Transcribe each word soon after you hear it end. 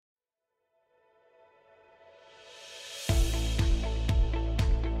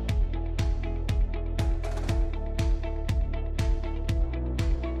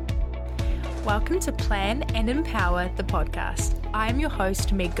welcome to Plan and Empower the podcast. I am your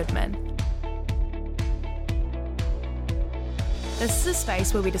host, Meg Goodman. This is a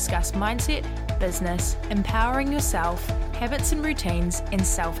space where we discuss mindset, business, empowering yourself, habits and routines, and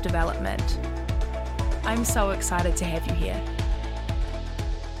self-development. I'm so excited to have you here.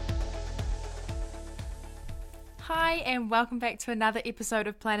 Hi and welcome back to another episode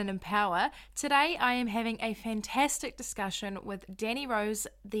of Plan and Empower. Today I am having a fantastic discussion with Danni Rose,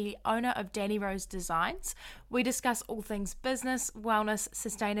 the owner of Danni Rose Designs. We discuss all things business, wellness,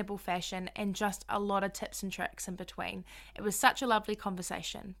 sustainable fashion, and just a lot of tips and tricks in between. It was such a lovely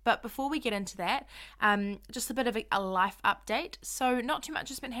conversation. But before we get into that, just a bit of a life update. So not too much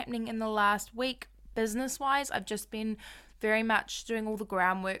has been happening in the last week business-wise. I've just been very much doing all the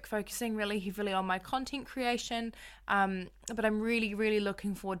groundwork, focusing really heavily on my content creation, but I'm really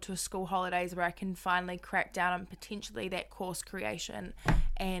looking forward to a school holidays where I can finally crack down on potentially that course creation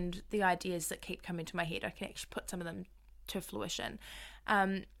and the ideas that keep coming to my head. I can actually put some of them to fruition.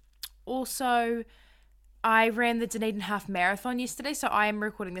 Also, I ran the Dunedin Half Marathon yesterday, so I am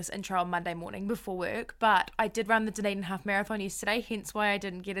recording this intro on Monday morning before work, but I did run the Dunedin Half Marathon yesterday, hence why I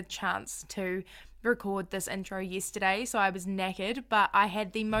didn't get a chance to record this intro yesterday, so I was knackered, but I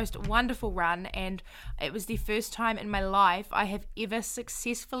had the most wonderful run, and it was the first time in my life I have ever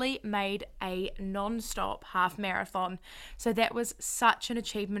successfully made a non-stop half marathon, so that was such an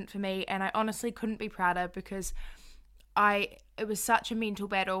achievement for me, and I honestly couldn't be prouder because it was such a mental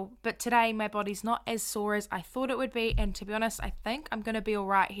battle. But today my body's not as sore as I thought it would be, and to be honest, I think I'm going to be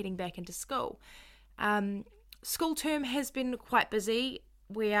alright heading back into school. School term has been quite busy.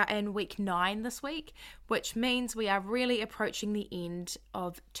 We are in week 9 this week, which means we are really approaching the end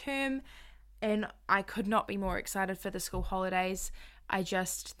of term, and I could not be more excited for the school holidays. I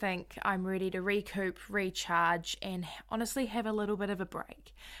just think I'm ready to recoup, recharge, and honestly have a little bit of a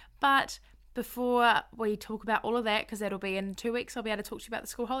break. But before we talk about all of that, because that'll be in 2 weeks, I'll be able to talk to you about the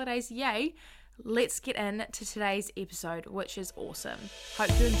school holidays, yay, let's get into today's episode, which is awesome. Hope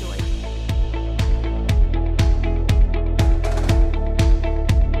you enjoy.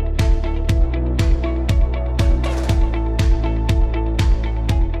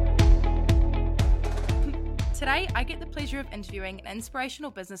 Today, I get the pleasure of interviewing an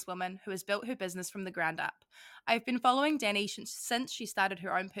inspirational businesswoman who has built her business from the ground up. I've been following Danni since she started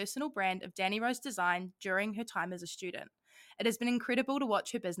her own personal brand of Danni Rose Design during her time as a student. It has been incredible to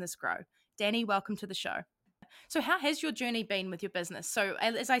watch her business grow. Danni, welcome to the show. So how has your journey been with your business? So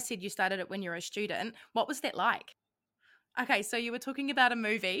as I said, you started it when you were a student. What was that like? Okay, so you were talking about a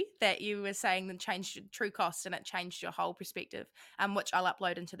movie that you were saying that changed your true cost and it changed your whole perspective, which I'll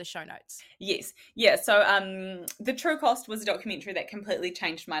upload into the show notes. Yes. Yeah. So The True Cost was a documentary that completely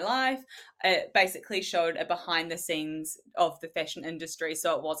changed my life. It basically showed a behind the scenes of the fashion industry.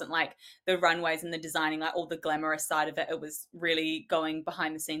 So it wasn't like the runways and the designing, like all the glamorous side of it. It was really going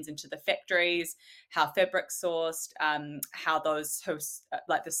behind the scenes into the factories, how fabric's sourced, how those hosts,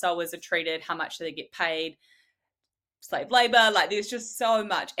 like the sewers are treated, how much they get paid, slave labor, like there's just so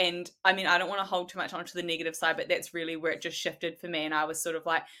much. And I mean, I don't want to hold too much onto the negative side, but that's really where it just shifted for me. And I was sort of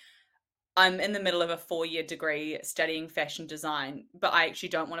like, I'm in the middle of a 4-year degree studying fashion design, but I actually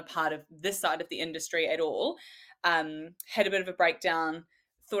don't want a part of this side of the industry at all. Had a bit of a breakdown,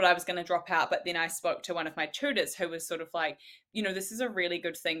 thought I was going to drop out, but then I spoke to one of my tutors who was sort of like, you know, this is a really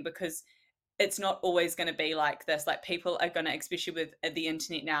good thing because it's not always going to be like this. Like people are going to, especially with the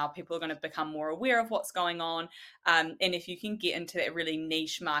internet now, people are going to become more aware of what's going on. And if you can get into that really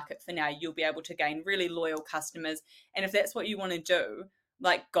niche market for now, you'll be able to gain really loyal customers. And if that's what you want to do,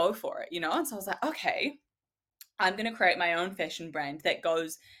 like go for it, you know? And so I was like, okay, I'm going to create my own fashion brand that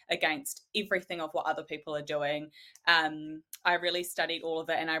goes against everything of what other people are doing. I really studied all of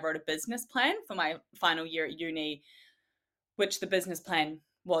it and I wrote a business plan for my final year at uni, which the business plan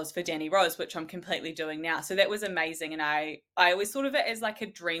was for Danni Rose, which I'm completely doing now. So that was amazing. And I always thought of it as like a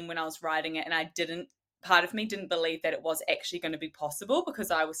dream when I was writing it. And part of me didn't believe that it was actually going to be possible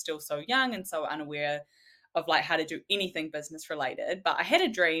because I was still so young and so unaware of like how to do anything business related. But I had a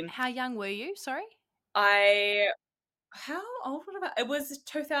dream. How young were you? Sorry? How old was I? It was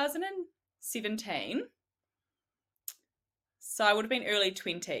 2017. So I would have been early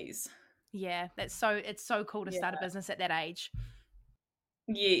 20s. Yeah, it's so cool to start a business at that age.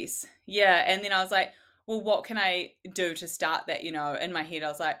 Yes. Yeah. And then I was like, well, what can I do to start that? You know, in my head, I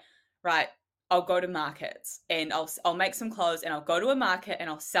was like, right, I'll go to markets and I'll make some clothes and I'll go to a market and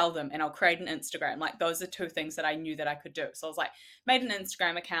I'll sell them and I'll create an Instagram. Like those are 2 things that I knew that I could do. So I was like, made an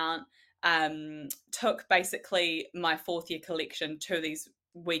Instagram account, took basically my 4th year collection to these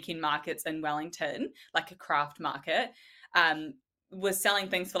weekend markets in Wellington, like a craft market, was selling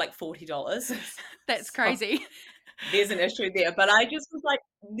things for like $40. That's So crazy. there's an issue there. But I just was like,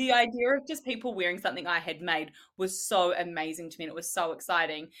 the idea of just people wearing something I had made was so amazing to me, and it was so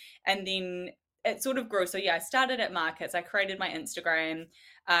exciting. And then it sort of grew. So yeah, I started at markets. I created my Instagram.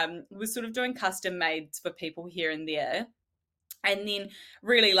 Was sort of doing custom mades for people here and there. And then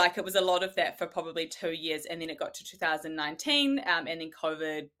really like it was a lot of that for probably 2 years, and then it got to 2019, and then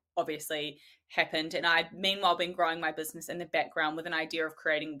COVID obviously happened, and I'd meanwhile been growing my business in the background with an idea of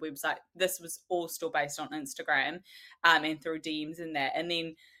creating a website. This was all still based on Instagram, and through DMs and that. And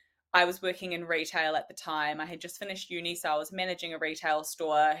then I was working in retail at the time. I had just finished uni, so I was managing a retail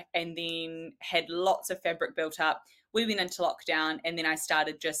store, and then had lots of fabric built up. We went into lockdown, and then I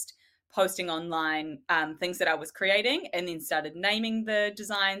started just posting online things that I was creating, and then started naming the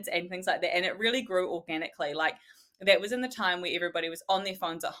designs and things like that. And it really grew organically. Like that was in the time where everybody was on their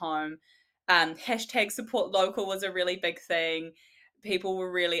phones at home. Hashtag support local was a really big thing. People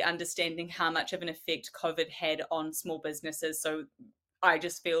were really understanding how much of an effect COVID had on small businesses. So I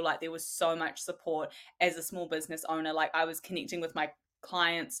just feel like there was so much support as a small business owner. Like I was connecting with my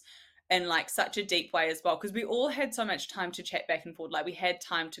clients in like such a deep way as well, because we all had so much time to chat back and forth. Like we had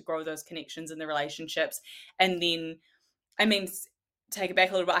time to grow those connections and the relationships. And then, I mean, take it back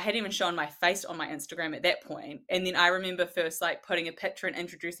a little bit, I hadn't even shown my face on my Instagram at that point. And then I remember first like putting a picture and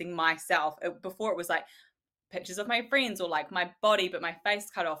introducing myself. Before it was like pictures of my friends or like my body, but my face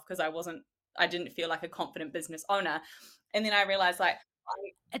cut off because I didn't feel like a confident business owner. And then I realized like,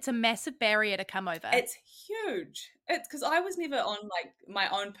 It's a massive barrier to come over. it's huge. It's because I was never on like my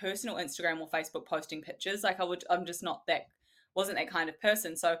own personal Instagram or Facebook posting pictures. Like I'm just not that, wasn't that kind of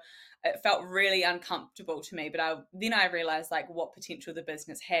person. So it felt really uncomfortable to me. But then I realized like what potential the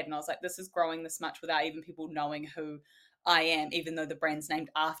business had. And I was like, this is growing this much without even people knowing who I am, even though the brand's named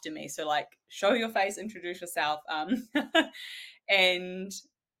after me. So like show your face, introduce yourself. And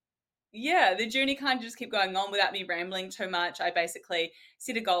yeah, the journey kind of just kept going on without me rambling too much. I basically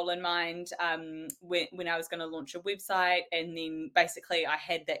set a goal in mind when I was going to launch a website. And then basically I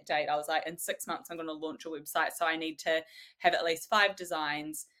had that date. I was like, in 6 months, I'm going to launch a website. So I need to have at least 5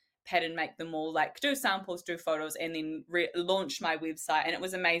 designs, pattern make them all, like do samples, do photos, and then launch my website. And it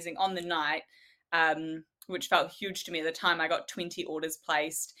was amazing on the night. Which felt huge to me at the time. I got 20 orders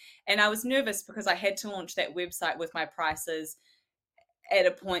placed, and I was nervous because I had to launch that website with my prices at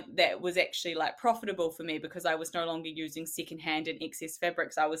a point that was actually like profitable for me, because I was no longer using secondhand and excess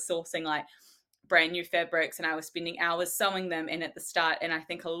fabrics. I was sourcing like brand new fabrics, and I was spending hours sewing them. And at the start, and I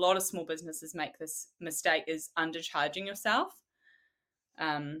think a lot of small businesses make this mistake, is undercharging yourself.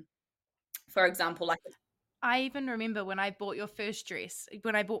 Um, for example, like I even remember when I bought your first dress,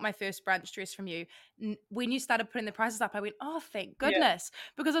 when I bought my first brunch dress from you, when you started putting the prices up, I went, oh, thank yeah, goodness.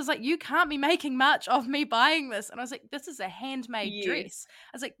 Because I was like, you can't be making much of me buying this. And I was like, this is a handmade yes, dress.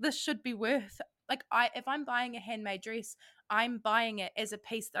 I was like, this should be worth, like, if I'm buying a handmade dress, I'm buying it as a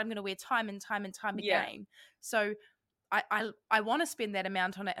piece that I'm going to wear time and time and time yeah. again. So I want to spend that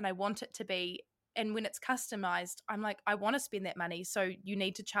amount on it, and I want it to be, and when it's customized, I'm like, I want to spend that money. So you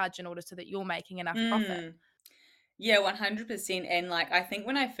need to charge in order so that you're making enough profit. Mm. Yeah, 100%. And like, I think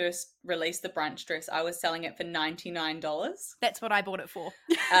when I first released the brunch dress, I was selling it for $99. That's what I bought it for.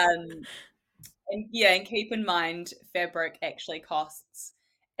 Um, and yeah, and keep in mind, fabric actually costs,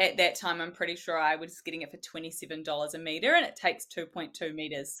 at that time, I'm pretty sure I was getting it for $27 a meter, and it takes 2.2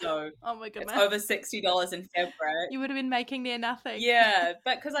 meters. So Oh my it's goodness. over $60 in fabric. You would have been making near nothing. Yeah,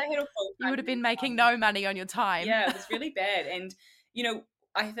 but because I had a full You time would have been making income. no money on your time. Yeah, it was really bad. And, you know,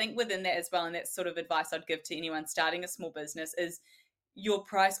 I think within that as well, and that's sort of advice I'd give to anyone starting a small business, is your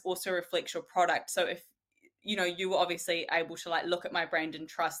price also reflects your product. So if, you know, you were obviously able to like look at my brand and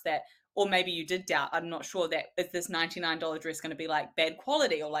trust that, or maybe you did doubt, I'm not sure, that is this $99 dress going to be like bad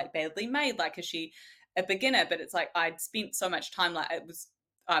quality or like badly made? Like, is she a beginner? But it's like, I'd spent so much time, like it was,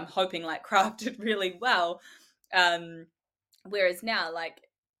 I'm hoping like crafted really well. Um, Whereas now, like,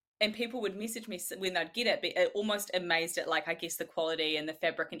 and people would message me when they'd get it, but almost amazed at like, I guess, the quality and the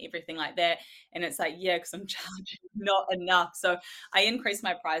fabric and everything like that. And it's like, yeah, because I'm charging not enough. So I increased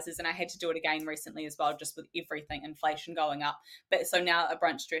my prices, and I had to do it again recently as well, just with everything, inflation going up. But so now a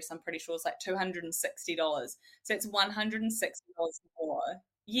brunch dress, I'm pretty sure it's like $260. So it's $160 more.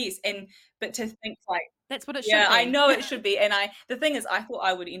 Yes. And but to think like, That's what it should yeah, I be. know it should be. And the thing is, I thought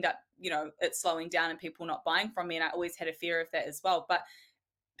I would end up, you know, it slowing down and people not buying from me. And I always had a fear of that as well. But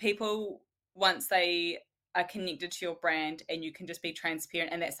people, once they are connected to your brand, and you can just be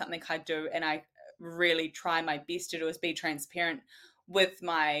transparent, and that's something I do, and I really try my best to do, is be transparent with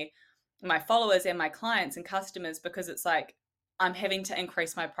my followers and my clients and customers, because it's like, I'm having to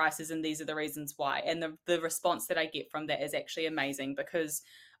increase my prices and these are the reasons why. And the response that I get from that is actually amazing, because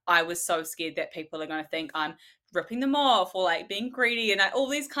I was so scared that people are going to think I'm ripping them off or like being greedy and all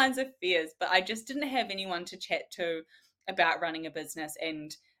these kinds of fears. But I just didn't have anyone to chat to about running a business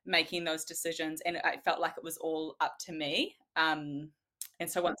and making those decisions. And I felt like it was all up to me. And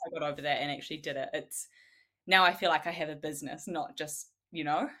so once I got over that and actually did it, it's now I feel like I have a business, not just,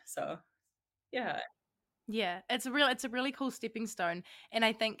 so yeah. Yeah, it's a really cool stepping stone. And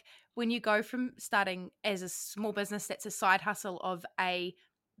I think when you go from starting as a small business that's a side hustle of a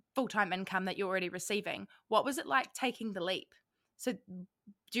full-time income that you're already receiving, what was it like taking the leap? So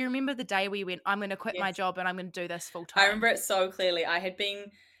do you remember the day where you went, I'm going to quit my Yes. job and I'm going to do this full I time? remember it so clearly. I had been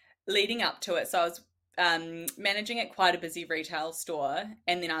leading up to it. So I was managing at quite a busy retail store.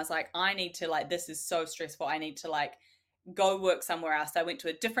 And then I was like, I need to, like, this is so stressful. I need to, like, go work somewhere else. I went to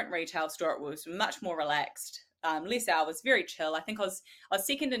a different retail store. It was much more relaxed, less hours, very chill. I think I was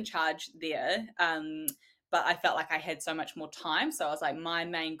second in charge there. But I felt like I had so much more time. So I was like, my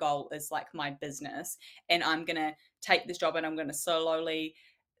main goal is like my business, and I'm gonna take this job and I'm gonna slowly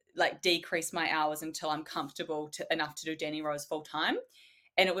like decrease my hours until I'm comfortable enough to do Danny Rose full time.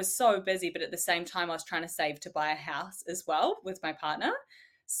 And it was so busy, but at the same time, I was trying to save to buy a house as well with my partner.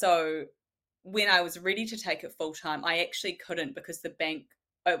 So when I was ready to take it full time, I actually couldn't, because the bank,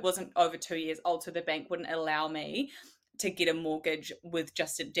 it wasn't over 2 years old, so the bank wouldn't allow me to get a mortgage with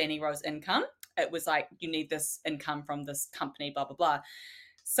just a Danny Rose income. It was like, you need this income from this company, blah, blah, blah.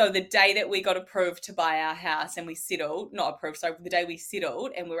 So the day that we got approved to buy our house and we settled, not approved, sorry, the day we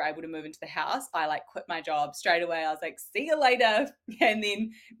settled and we were able to move into the house, I like quit my job straight away. I was like, see you later. And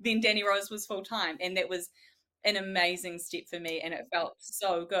then Danny Rose was full time. And that was an amazing step for me, and it felt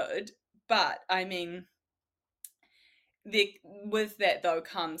so good. But I mean, with that though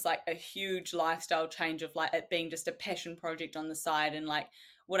comes like a huge lifestyle change of like it being just a passion project on the side, and like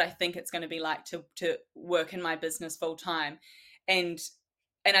what I think it's going to be like to work in my business full time. And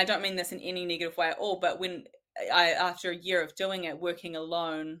and I don't mean this in any negative way at all, but when I, after a year of doing it, working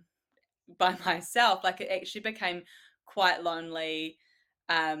alone by myself, like it actually became quite lonely.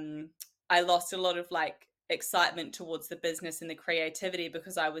 um I lost a lot of like excitement towards the business and the creativity,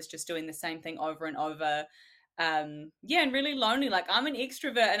 because I was just doing the same thing over and over. Yeah, and really lonely. Like, I'm an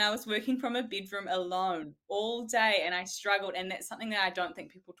extrovert and I was working from a bedroom alone all day, and I struggled. And that's something that I don't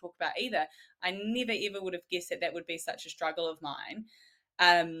think people talk about either. I never ever would have guessed that that would be such a struggle of mine.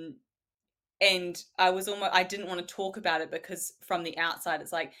 um and I didn't want to talk about it, because from the outside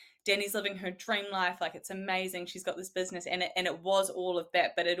it's like, Danny's living her dream life, like it's amazing, she's got this business, and it was all of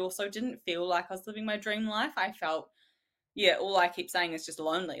that, but it also didn't feel like I was living my dream life. I felt, yeah, all I keep saying is just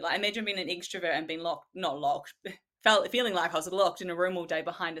lonely. Like, imagine being an extrovert and being locked, not locked, feeling like I was locked in a room all day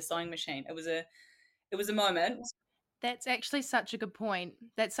behind a sewing machine. It was a moment. That's actually such a good point.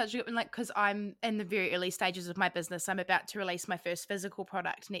 That's such a good, like, because I'm in the very early stages of my business. I'm about to release my first physical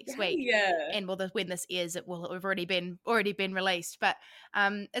product next week, Yeah. and well, when this airs, it will have already been released. But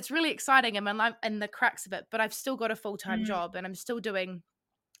it's really exciting. I'm in the crux of it, but I've still got a full time Mm, job, and I'm still doing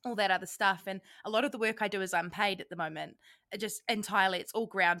all that other stuff. And a lot of the work I do is unpaid at the moment. It just entirely, it's all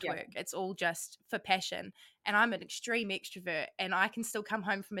yeah. groundwork. It's all just for passion. And I'm an extreme extrovert, and I can still come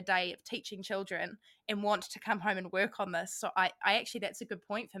home from a day of teaching children and want to come home and work on this. So I actually, that's a good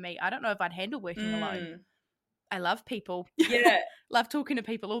point for me. I don't know if I'd handle working alone. Mm, I love people, yeah, love talking to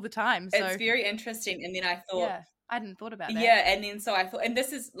people all the time. it's So very interesting. And then I thought, yeah, I hadn't thought about that. yeah, and then so I thought, and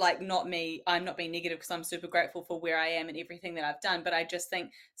this is like not me, I'm not being negative, because I'm super grateful for where I am and everything that I've done, but I just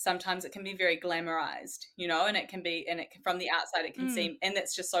think sometimes it can be very glamorized, and it can be, and from the outside it can Mm, seem, and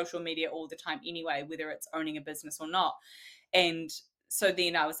that's just social media all the time anyway, whether it's owning a business or not. And so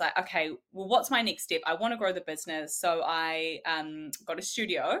then I was like, okay, well, what's my next step? I want to grow the business. So I got a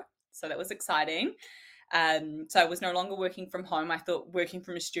studio. So that was exciting. So I was no longer working from home. I thought working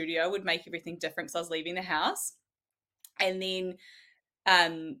from a studio would make everything different because I was leaving the house. And then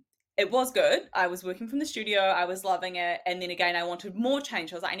um, it was good. I was working from the studio. I was loving it. And then again, I wanted more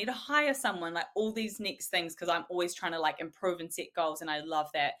change. I was like, I need to hire someone, like all these next things, because I'm always trying to like improve and set goals. And I love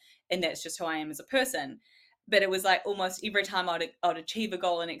that. And that's just who I am as a person. But it was like almost every time I'd achieve a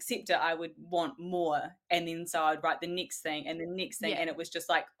goal and accept it, I would want more. And then so I'd write the next thing and the next thing. yeah. And it was just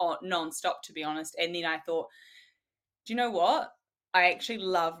like non-stop, to be honest. And then I thought, do you know what? I actually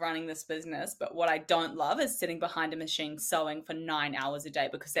love running this business, but what I don't love is sitting behind a machine sewing for 9 hours a day,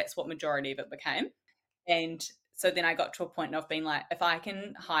 because that's what majority of it became. And so then I got to a point of being like, if I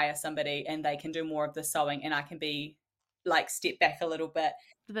can hire somebody and they can do more of the sewing, and I can be like step back a little bit,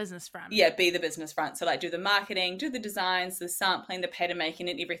 The business front. yeah, be the business front. So like do the marketing, do the designs, the sampling, the pattern making,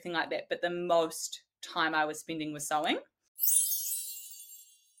 and everything like that. But the most time I was spending was sewing.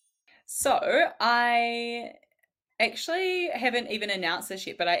 So I actually haven't even announced this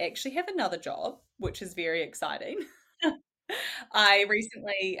yet, but I actually have another job, which is very exciting. I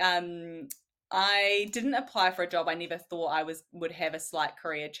recently I didn't apply for a job. I never thought I would have a slight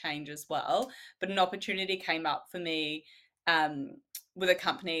career change as well, but an opportunity came up for me um with a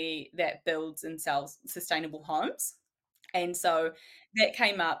company that builds and sells sustainable homes. And so that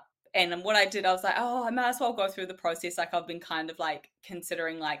came up, and what I did, I was like, oh, I might as well go through the process. Like I've been kind of like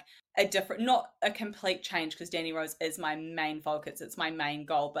considering like a different, not a complete change, because Danny Rose is my main focus. It's my main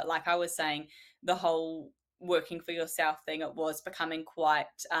goal. But like I was saying, the whole working for yourself thing, it was becoming quite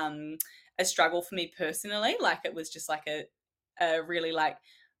a struggle for me personally. Like it was just like a really like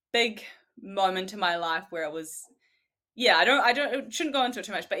big moment in my life where it was, yeah, I shouldn't go into it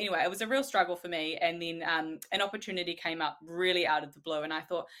too much, but anyway, it was a real struggle for me. And then an opportunity came up really out of the blue, and I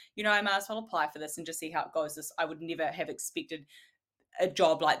thought, I might as well apply for this and just see how it goes. This I would never have expected a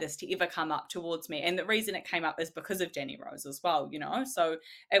job like this to ever come up towards me, and the reason it came up is because of Danny Rose as well. So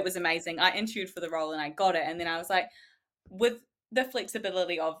it was amazing. I interviewed for the role and I got it, and then I was like, with the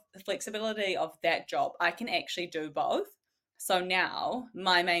flexibility of that job, I can actually do both. So now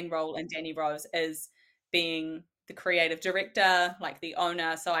my main role in Danny Rose is being the creative director, like the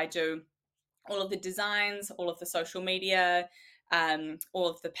owner. So I do all of the designs, all of the social media, all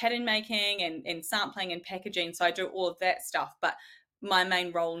of the pattern making and sampling and packaging. So I do all of that stuff. But my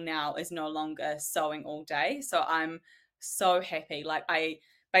main role now is no longer sewing all day. So I'm so happy. Like I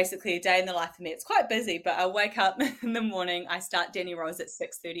basically, a day in the life for me, it's quite busy, but I wake up in the morning, I start Danny Rose at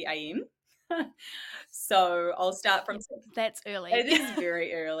 6:30 a.m. So I'll start from That's early. it is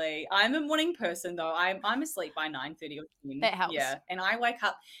very early. I'm a morning person though. I'm asleep by 9:30 or 10. That helps. Yeah. And I wake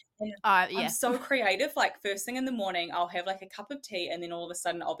up and I'm Yeah, so creative. Like first thing in the morning, I'll have like a cup of tea and then all of a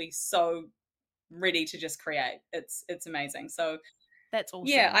sudden I'll be so ready to just create. It's amazing. So that's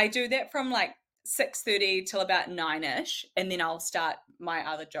yeah, awesome. I do that from like 6:30 till about 9ish, and then I'll start my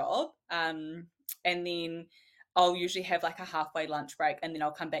other job. And then I'll usually have like a halfway lunch break and then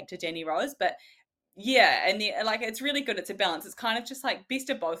I'll come back to Danny Rose. But yeah, and like it's really good. It's a balance. It's kind of just like best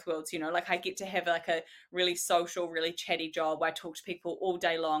of both worlds, like I get to have like a really social, really chatty job where I talk to people all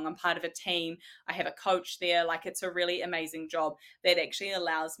day long. I'm part of a team. I have a coach there. Like it's a really amazing job that actually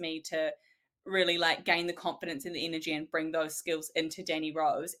allows me to really like gain the confidence and the energy and bring those skills into Danny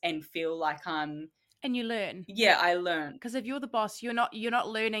Rose and feel like And you learn. yeah, I learn. Because if you're the boss, you're not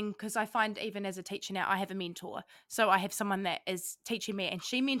learning. Because I find even as a teacher now, I have a mentor, so I have someone that is teaching me, and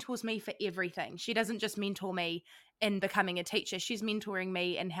she mentors me for everything. She doesn't just mentor me in becoming a teacher; she's mentoring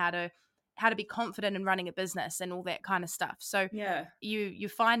me in how to be confident in running a business and all that kind of stuff. So Yeah. you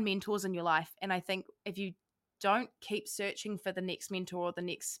find mentors in your life, and I think if you don't keep searching for the next mentor or the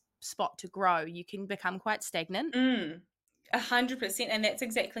next spot to grow, you can become quite stagnant. 100%, and that's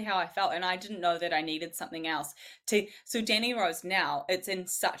exactly how I felt, and I didn't know that I needed something else to. So Danny Rose now, it's in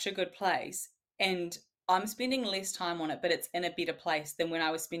such a good place, and I'm spending less time on it, but it's in a better place than when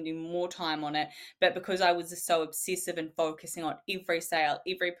I was spending more time on it. But because I was just so obsessive and focusing on every sale,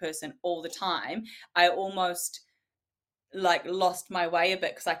 every person all the time, I almost like lost my way a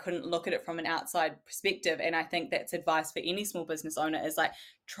bit because I couldn't look at it from an outside perspective. And I think that's advice for any small business owner is like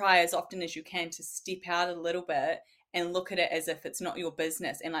try as often as you can to step out a little bit and look at it as if it's not your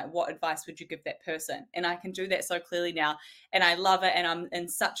business, and like what advice would you give that person. And I can do that so clearly now, and I love it, and I'm in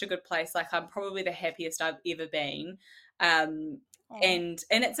such a good place. Like I'm probably the happiest I've ever been. um Oh, and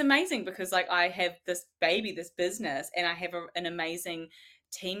it's amazing because like I have this baby, this business, and I have an amazing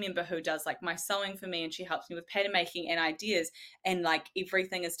team member who does like my sewing for me, and she helps me with pattern making and ideas, and like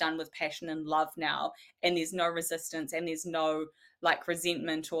everything is done with passion and love now, and there's no resistance and there's no like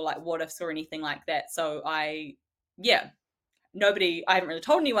resentment or like what ifs or anything like that. So yeah, I haven't really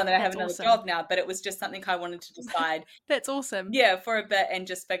told anyone that I have that's another awesome. job now, but it was just something I wanted to decide, That's awesome. yeah, for a bit, and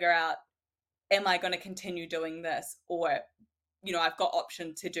just figure out, am I going to continue doing this, or I've got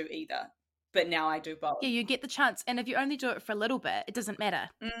option to do either, but now I do both. Yeah, you get the chance, and if you only do it for a little bit, it doesn't matter.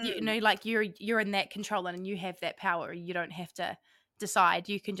 Mm. Like you're in that control and you have that power. You don't have to decide.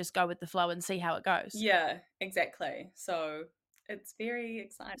 You can just go with the flow and see how it goes. Yeah, exactly. So it's very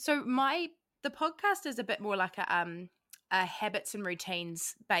exciting. So the podcast is a bit more like a habits and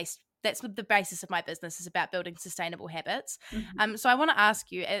routines based. That's what the basis of my business is about, building sustainable habits. Mhm. So I want to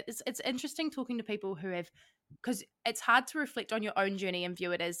ask you, it's interesting talking to people who have, because it's hard to reflect on your own journey and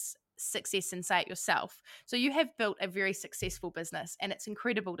view it as success and say it yourself. So you have built a very successful business and it's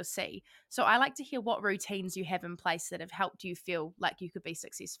incredible to see. So I like to hear what routines you have in place that have helped you feel like you could be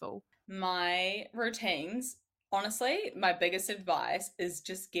successful. My routines, honestly, my biggest advice is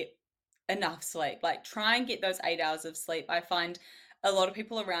just get enough sleep. Like, try and get those 8 hours of sleep. I find a lot of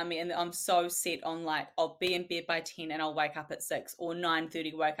people around me, and I'm so set on like, I'll be in bed by 10 and I'll wake up at 6, or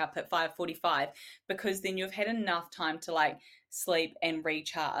 9:30 wake up at 5:45, because then you've had enough time to like sleep and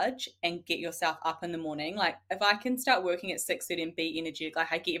recharge and get yourself up in the morning. Like, if I can start working at 6:30 and be energetic,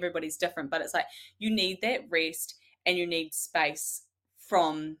 like, I get everybody's different, but it's like you need that rest and you need space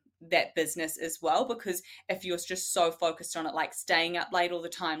from that business as well, because if you're just so focused on it, like staying up late all the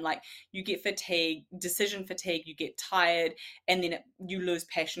time, like, you get fatigue, decision fatigue, you get tired, and then you lose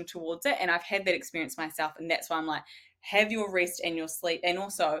passion towards it. And I've had that experience myself, and that's why I'm like, have your rest and your sleep. And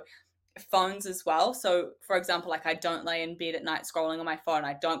also phones as well. So for example, like, I don't lay in bed at night scrolling on my phone.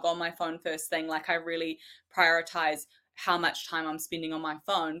 I don't go on my phone first thing. Like, I really prioritize how much time I'm spending on my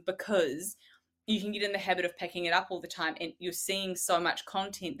phone, because you can get in the habit of picking it up all the time, and you're seeing so much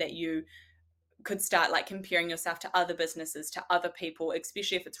content that you could start like comparing yourself to other businesses, to other people,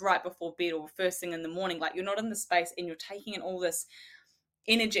 especially if it's right before bed or first thing in the morning. Like, you're not in the space and you're taking in all this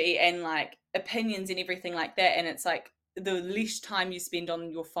energy and like opinions and everything like that. And it's like, the less time you spend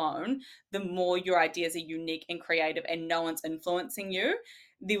on your phone, the more your ideas are unique and creative and no one's influencing you.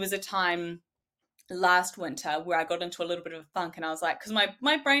 There was a time last winter where I got into a little bit of a funk, and I was like, because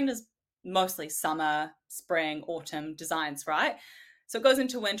my brain is mostly summer, spring, autumn designs, right? So it goes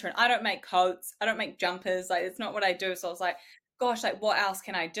into winter, and I don't make coats, I don't make jumpers, like, it's not what I do. So I was like, gosh, like, what else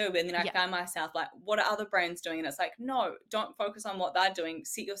can I do? And then I Yeah. found myself like, what are other brands doing? And it's like, no, don't focus on what they're doing.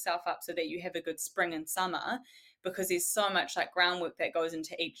 Set yourself up so that you have a good spring and summer, because there's so much like groundwork that goes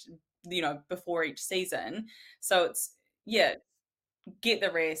into each, before each season. So it's, yeah, get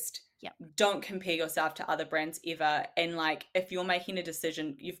the rest. Yeah. Don't compare yourself to other brands ever. And like, if you're making a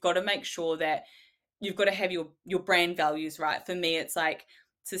decision, you've got to make sure that you've got to have your brand values right. For me, it's like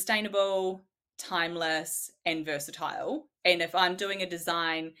sustainable, timeless, and versatile. And if I'm doing a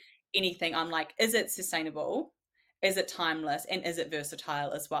design, anything, I'm like, is it sustainable? Is it timeless? And is it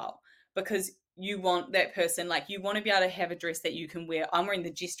versatile as well? Because you want that person, like, you want to be able to have a dress that you can wear. I'm wearing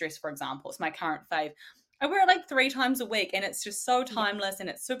the Jess dress, for example. It's my current fave. I wear it like 3 times a week, and it's just so Yeah. timeless and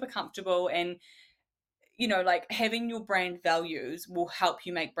it's super comfortable. And like, having your brand values will help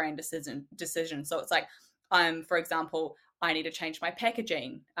you make brand decisions. So it's like, for example, I need to change my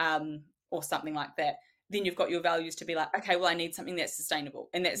packaging, or something like that. Then you've got your values to be like, okay, well, I need something that's sustainable.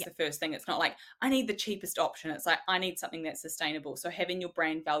 And that's Yeah. the first thing. It's not like I need the cheapest option. It's like, I need something that's sustainable. So having your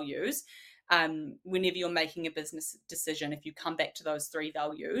brand values, whenever you're making a business decision, if you come back to those 3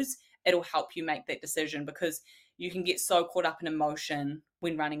 values, it'll help you make that decision, because you can get so caught up in emotion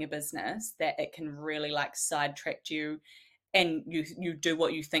when running a business that it can really like sidetrack you, and you do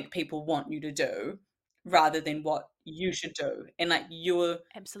what you think people want you to do rather than what you should do. And like,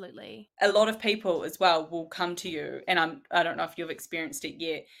 Absolutely. a lot of people as well will come to you, and I don't know if you've experienced it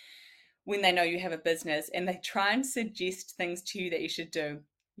yet, when they know you have a business and they try and suggest things to you that you should do.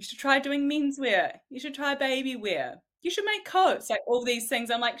 You should try doing menswear. You should try baby wear. You should make coats, like all these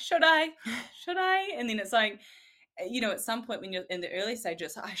things. I'm like, should I? Should I? And then it's like, at some point when you're in the early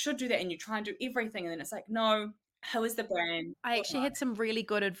stages, I should do that. And you try and do everything. And then it's like, no, how is the brand? I What actually not? had some really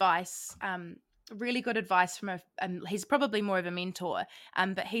good advice from he's probably more of a mentor,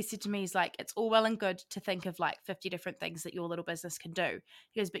 but he said to me, he's like, it's all well and good to think of like 50 different things that your little business can do.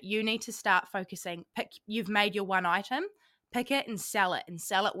 He goes, but you need to start focusing, you've made your one item, pick it and sell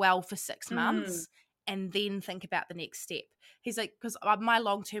it well for 6 months. And then think about the next step. He's like, because my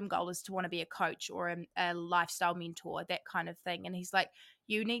long-term goal is to want to be a coach or a lifestyle mentor, that kind of thing. And he's like,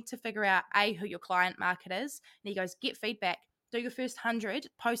 you need to figure out who your client market is. And he goes, get feedback, do your first 100,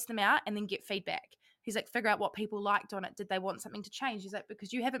 post them out, and then get feedback. He's like, figure out what people liked on it. Did they want something to change? He's like,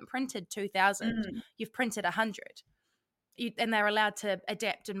 because you haven't printed 2,000, you've printed 100. And they're allowed to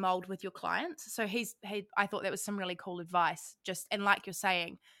adapt and mold with your clients. So I thought that was some really cool advice. Just, and like you're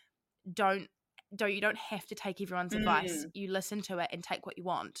saying, you don't have to take everyone's advice. Mm. You listen to it and take what you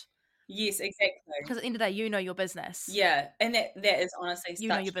want. Yes, exactly. Because at the end of the day, you know your business. Yeah, and that is honestly You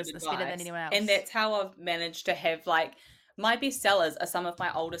know such your good business better than advice. anyone And else. that's how I've managed to have like, my best sellers are some of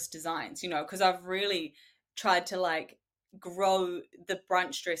my oldest designs, because I've really tried to like grow the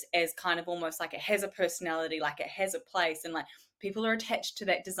brunch dress as kind of almost like it has a personality, like it has a place, and like people are attached to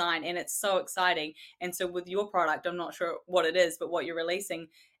that design, and it's so exciting. And so with your product, I'm not sure what it is, but what you're releasing,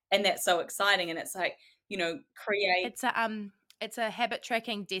 and that's so exciting. And it's like, create. It's a habit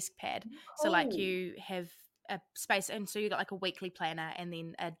tracking desk pad. So like Oh. you have a space, and so you got like a weekly planner, and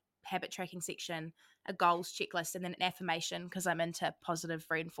then a habit tracking section, a goals checklist, and then an affirmation, because I'm into positive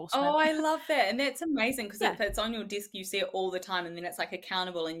reinforcement. Oh, I love that. And that's amazing, because Yeah. if it's on your desk, you see it all the time, and then it's like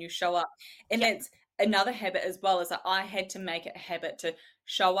accountable and you show up. And Yeah. that's another habit as well, is that I had to make it a habit to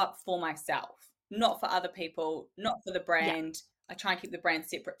show up for myself, not for other people, not for the Yeah. brand. I try and keep the brand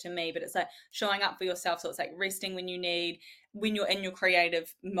separate to me, but it's like showing up for yourself. So it's like resting when you need, when you're in your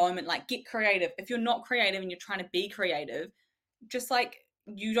creative moment, like get creative. If you're not creative and you're trying to be creative, just like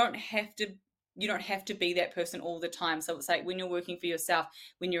you don't have to be that person all the time. So it's like when you're working for yourself,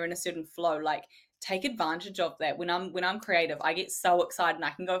 when you're in a certain flow, like take advantage of that. When I'm creative, I get so excited and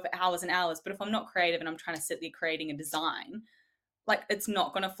I can go for hours and hours. But if I'm not creative and I'm trying to sit there creating a design, like it's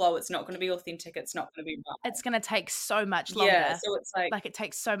not going to flow, it's not going to be authentic, it's not going to be right. It's going to take so much Yeah, longer. so it's like, Like, it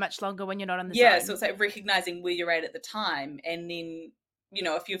takes so much longer when you're not in the yeah, so zone. it's like recognizing where you're at the time, and then,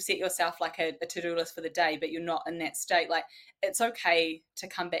 if you've set yourself like a to-do list for the day, but you're not in that state, like it's okay to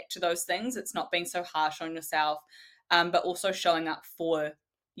come back to those things. It's not being so harsh on yourself, but also showing up for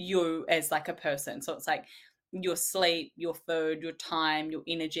you as like a person. So it's like your sleep, your food, your time, your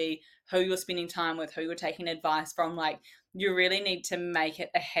energy, who you're spending time with, who you're taking advice from. Like you really need to make it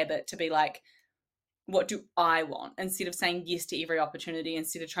a habit to be like, what do I want, instead of saying yes to every opportunity,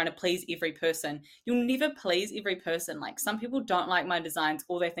 instead of trying to please every person. You'll never please every person. Like some people don't like my designs,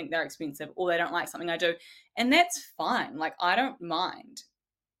 or they think they're expensive, or they don't like something I do. And that's fine. Like I don't mind,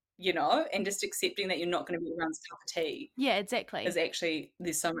 and just accepting that you're not going to be everyone's cup of tea Yeah, exactly. is actually,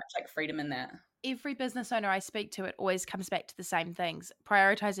 there's so much like freedom in that. Every business owner I speak to, it always comes back to the same things: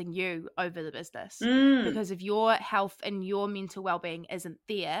 prioritizing you over the business. Mm, Because if your health and your mental well-being isn't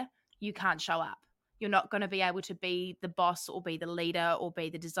there, you can't show up. You're not going to be able to be the boss or be the leader or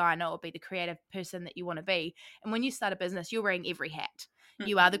be the designer or be the creative person that you want to be. And when you start a business, you're wearing every hat.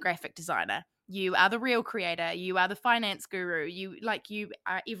 You are the mhm, graphic designer, you are the real creator, you are the finance guru, you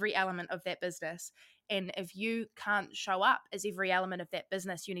are every element of that business. And if you can't show up as every element of that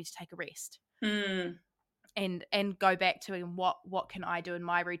business, you need to take a rest mm, and go back to what can I do in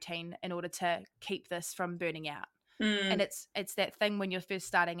my routine in order to keep this from burning out. And mm, it's that thing when you're first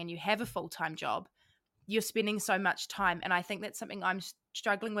starting and you have a full-time job, you're spending so much time. And I think that's something I'm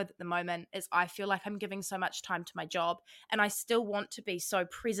struggling with at the moment, is I feel like I'm giving so much time to my job, and I still want to be so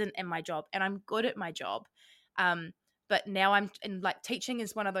present in my job, and I'm good at my job. um but now I'm in, like, teaching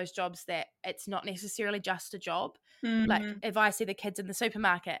is one of those jobs that it's not necessarily just a job. Like mm, if I see the kids in the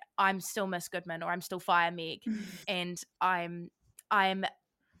supermarket, I'm still Miss Goodman, or I'm still Fire Meg, and I'm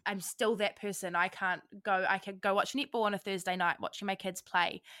I'm still that person. I can go watch netball on a Thursday night watching my kids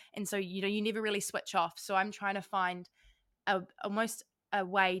play. And so, you never really switch off. So I'm trying to find almost a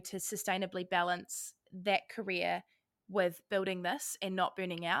way to sustainably balance that career with building this and not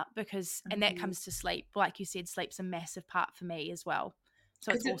burning out, and that mhm. comes to sleep. Like you said, sleep's a massive part for me as well.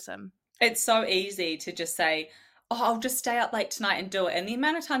 So it's 'Cause awesome. it's so easy to just say, "Oh, I'll just stay up late tonight and do it." And the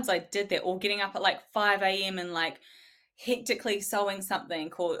amount of times I did that, or getting up at like 5 a.m. and like hectically sewing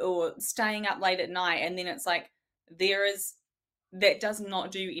something, or staying up late at night. And then it's like, there is, that does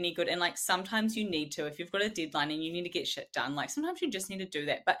not do you any good. And like sometimes you need to, if you've got a deadline and you need to get shit done, like sometimes you just need to do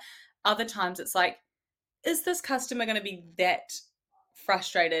that. But other times it's like, is this customer going to be that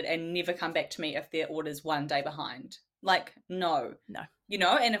frustrated and never come back to me if their order's one day behind? Like, no.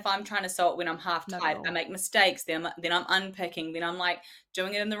 No, And if I'm trying to sew it when I'm half not at tied, I all. make mistakes, then I'm unpicking, then I'm like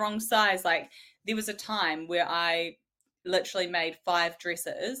doing it in the wrong size. Like there was a time where I literally made 5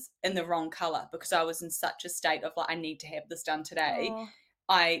 dresses in the wrong color because I was in such a state of like, I need to have this done today. Oh,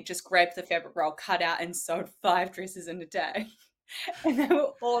 I just grabbed the fabric roll, cut out, and sewed 5 dresses in a day. And they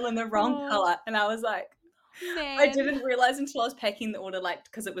were all in the wrong oh color. And I was like, I man. didn't realize until I was packing the order, like,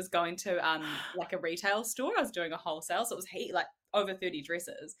 because it was going to like a retail store. I was doing a wholesale, so it was like over 30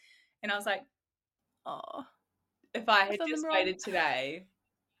 dresses. And I was like, Oh, if I I've had done them just wrong. waited today,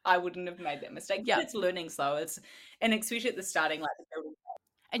 I wouldn't have made that mistake. But Yeah. it's learning slow. And especially at the starting, like,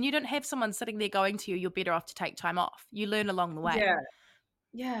 And you don't have someone sitting there going to you, you're better off to take time off. You learn along the way. yeah,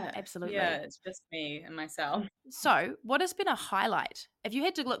 yeah, yeah. Absolutely. It's just me and myself. So, what has been a highlight? If you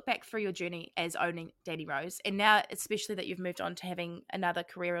had to look back through your journey as owning Danny Rose, and now especially that you've moved on to having another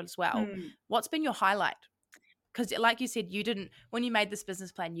career as well, Mm, what's been your highlight? Because, like you said, when you made this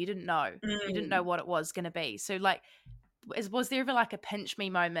business plan, you didn't know mm. what it was going to be. So, like, was there ever like a pinch me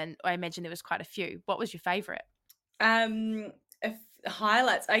moment? I imagine there was quite a few. What was your favorite? Um, if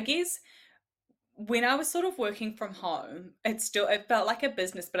highlights, I guess when I was sort of working from home, it felt like a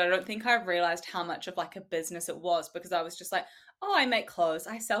business, but I don't think I realized how much of like a business it was, because I was just like, oh, I make clothes,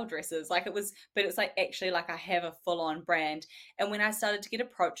 I sell dresses. Like it was, but it's like actually like I have a full on brand. And when I started to get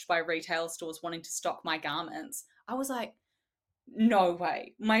approached by retail stores wanting to stock my garments, I was like, no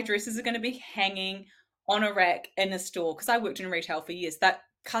way. My dresses are going to be hanging on a rack in a store, because I worked in retail for years. That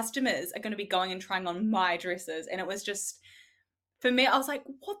customers are going to be going and trying on my dresses. And it was just, for me, I was like,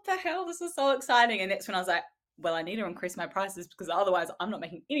 what the hell? This is so exciting. And that's when I was like, well, I need to increase my prices because otherwise I'm not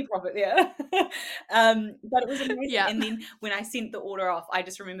making any profit there. But it was amazing. Yeah. And then when I sent the order off, I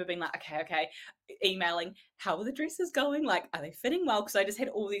just remember being like, okay, emailing, how are the dresses going? Like, are they fitting well? Because I just had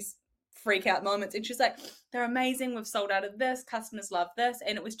all these freak out moments. And she's like, they're amazing. We've sold out of this. Customers love this.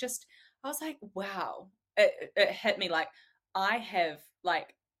 And it was just, I was like, wow. It hit me like, I have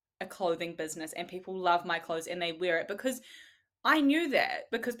like a clothing business and people love my clothes and they wear it because I knew that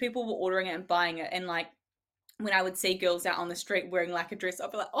because people were ordering it and buying it. And like, when I would see girls out on the street wearing like a dress,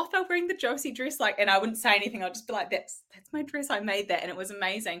 I'd be like, oh, they're wearing the Josie dress. Like, and I wouldn't say anything. I'd just be like, that's my dress. I made that. And it was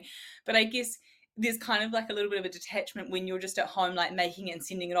amazing. But I guess there's kind of like a little bit of a detachment when you're just at home, like making it and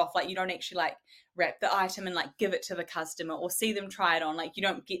sending it off. Like you don't actually like wrap the item and like give it to the customer or see them try it on. Like you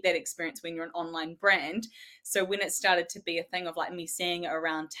don't get that experience when you're an online brand. So when it started to be a thing of like me seeing it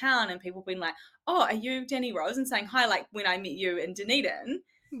around town and people being like, oh, are you Danny Rose? And saying hi, like when I met you in Dunedin.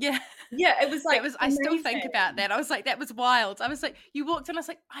 Yeah. Yeah, it was That like was, I still think amazing. about that. I was like, that was wild. I was like, you walked in, I was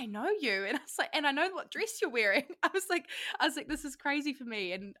like, I know you. And I was like, and I know what dress you're wearing. I was like, this is crazy for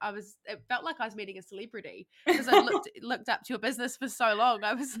me. And it felt like I was meeting a celebrity because I'd looked up to your business for so long.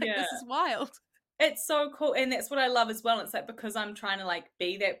 I was like, Yeah. this is wild. It's so cool, and that's what I love as well. It's like because I'm trying to like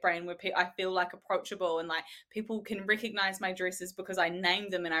be that brand where I feel like approachable, and like people can recognize my dresses because I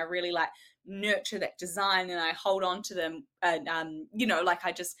name them, and I really like nurture that design, and I hold on to them, and like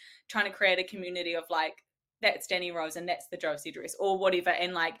I just trying to create a community of like that's Danny Rose and that's the Josie dress or whatever,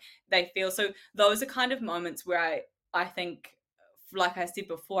 and like they feel so. Those are kind of moments where I think. Like I said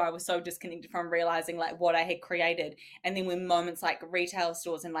before, I was so disconnected from realizing like what I had created, and then when moments like retail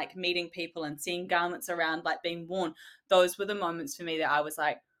stores and like meeting people and seeing garments around like being worn, those were the moments for me that I was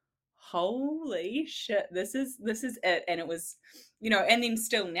like, holy shit, this is it. And it was, and then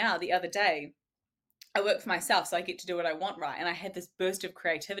still now the other day, I work for myself, so I get to do what I want, right? And I had this burst of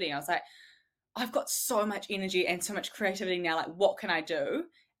creativity. I was like, I've got so much energy and so much creativity now. Like, what can I do?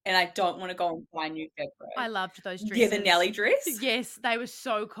 And I don't want to go and buy new I fabric. loved those Yeah, the dresses. Nelly dress. Yes, they were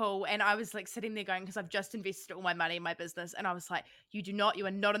so cool. And I was like sitting there going, because I've just invested all my money in my business. And I was like, you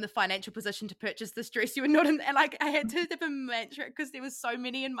are not in the financial position to purchase this dress. You are not in, and like I had to have a mantra because there was so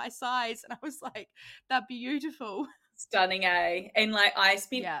many in my size. And I was like, they're beautiful. Stunning, eh? And like I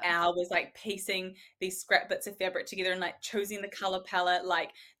spent Yeah. hours like piecing these scrap bits of fabric together and like choosing the color palette.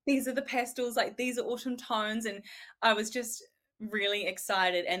 Like these are the pastels, like these are autumn tones, and I was just really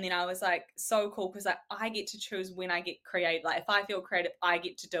excited. And then I was like, so cool because like I get to choose when I get creative. Like if I feel creative, I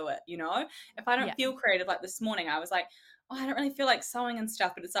get to do it. If I don't Yeah. feel creative, like this morning, I was like, oh, I don't really feel like sewing and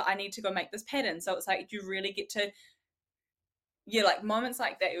stuff, but it's like I need to go make this pattern. So it's like you really get to yeah, like moments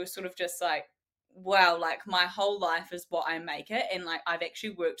like that, it was sort of just like, wow, like my whole life is what I make it. And like I've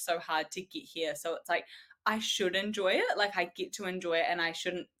actually worked so hard to get here. So it's like I should enjoy it. Like I get to enjoy it and I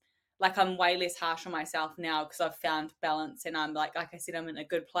shouldn't like I'm way less harsh on myself now because I've found balance and I'm like I said, I'm in a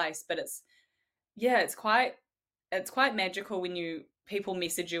good place. But it's yeah, it's quite magical when you people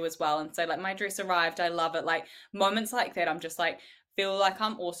message you as well and say like my dress arrived, I love it. Like moments like that, I'm just like feel like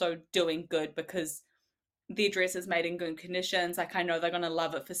I'm also doing good because the dress is made in good conditions. Like I know they're gonna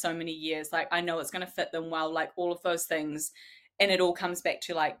love it for so many years. Like I know it's gonna fit them well. Like all of those things, and it all comes back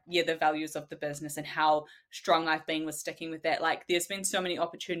to like yeah, the values of the business and how strong I've been with sticking with that. Like there's been so many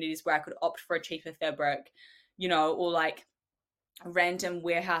opportunities where I could opt for a cheaper fabric, or like random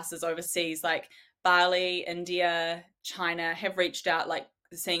warehouses overseas, like Bali, India, China, have reached out, like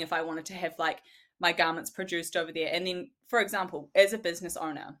seeing if I wanted to have like my garments produced over there. And then, for example, as a business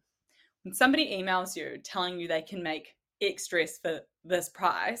owner when somebody emails you telling you they can make X dress for this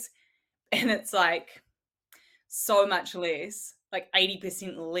price, and it's like so much less, like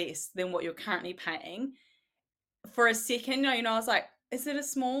 80% less than what you're currently paying, for a second, I was like, is it a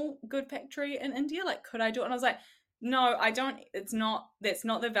small good factory in India? Like, could I do it? And I was like, no, I don't. That's not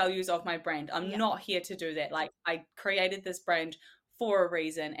the values of my brand. I'm Yeah. not here to do that. Like, I created this brand for a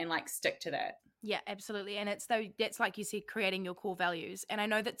reason and like stick to that. Yeah, absolutely. And it's though that's like you said, creating your core values. And I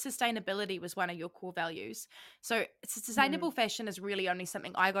know that sustainability was one of your core values. So sustainable Mm. fashion is really only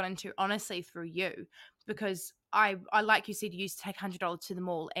something I got into honestly through you because I like you said, you used to take $100 to the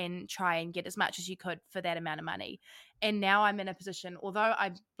mall and try and get as much as you could for that amount of money. And now I'm in a position, although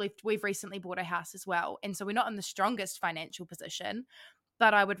we've recently bought a house as well. And so we're not in the strongest financial position,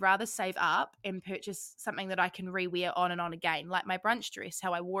 but I would rather save up and purchase something that I can rewear on and on again, like my brunch dress,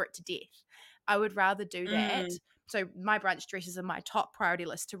 how I wore it to death. I would rather do that. Mm. So my brunch dresses are my top priority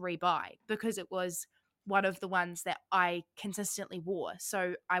list to rebuy because it was one of the ones that I consistently wore.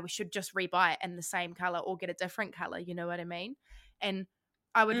 So I should just rebuy it in the same color or get a different color. You know what I mean? And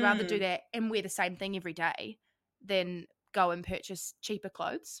I would rather do Mm. that and wear the same thing every day than go and purchase cheaper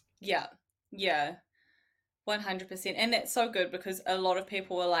clothes. Yeah. Yeah. 100%. And that's so good because a lot of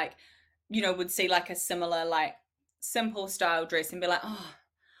people were like, would see like a similar, like, simple style dress and be like, oh,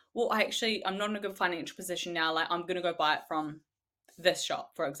 well, I'm not in a good financial position now. Like, I'm going to go buy it from this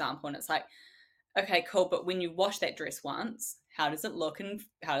shop, for example. And it's like, okay, cool. But when you wash that dress once, how does it look and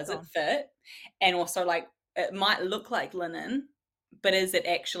how does it Gone. fit? And also, like, it might look like linen, but is it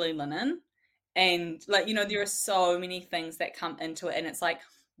actually linen? And, like, there are so many things that come into it. And it's like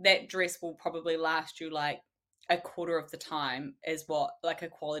that dress will probably last you like a quarter of the time as what like a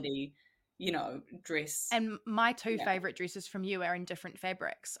quality, dress. And my two Yeah. favorite dresses from you are in different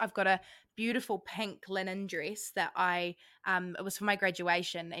fabrics. I've got a beautiful pink linen dress that it was for my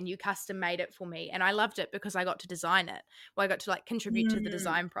graduation, and you custom made it for me. And I loved it because I got to design it. Well, I got to like contribute to the Mm,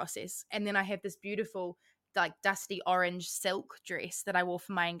 design process. And then I have this beautiful, like dusty orange silk dress that I wore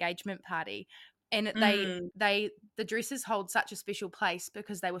for my engagement party. And mm, the dresses hold such a special place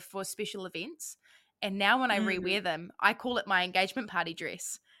because they were for special events. And now when I mm. rewear them, I call it my engagement party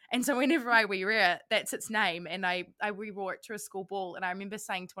dress. And so whenever I rewear it, that's its name. And I re-wore it to a school ball. And I remember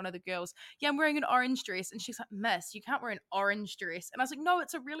saying to one of the girls, yeah, I'm wearing an orange dress. And she's like, Miss, you can't wear an orange dress. And I was like, no,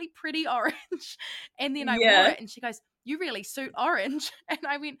 it's a really pretty orange. And then I wore Yeah, it and she goes, you really suit orange. And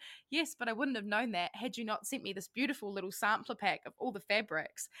I went, yes, but I wouldn't have known that had you not sent me this beautiful little sampler pack of all the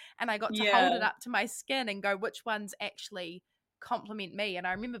fabrics. And I got to hold it yeah. up to my skin and go, which ones actually compliment me. And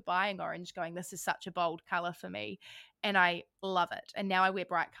I remember buying orange going, this is such a bold color for me, and I love it. And now I wear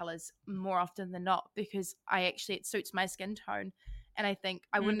bright colors more often than not because it suits my skin tone. And I think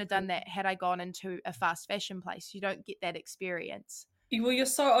I wouldn't have done Mm. that had I gone into a fast fashion place. You don't get that experience. Well, you're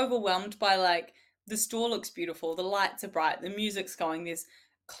so overwhelmed by like the store looks beautiful, the lights are bright, the music's going, there's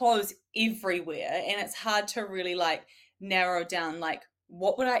clothes everywhere, and it's hard to really like narrow down like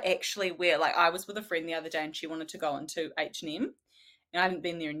what would I actually wear. Like I was with a friend the other day and she wanted to go into H&M and I haven't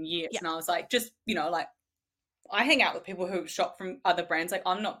been there in years, Yeah, and I was like, just like I hang out with people who shop from other brands. Like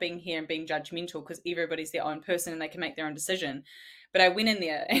I'm not being here and being judgmental because everybody's their own person and they can make their own decision. But I went in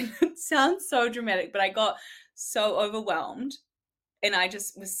there and it sounds so dramatic, but I got so overwhelmed and I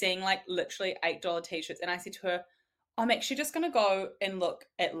just was seeing like literally $8 t-shirts and I said to her, I'm actually just gonna go and look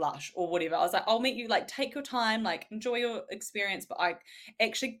at Lush or whatever. I was like, I'll meet you, like take your time, like enjoy your experience. But I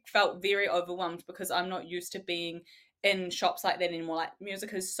actually felt very overwhelmed because I'm not used to being in shops like that anymore. Like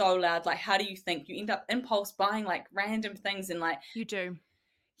music is so loud. Like how do you think you end up impulse buying like random things and like you do.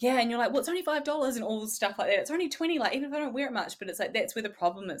 yeah, and you're like, well, it's only $5 and all stuff like that. It's only 20, like even if I don't wear it much, but it's like that's where the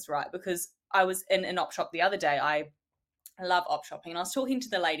problem is, right? Because I was in an op shop the other day. I love op shopping. And I was talking to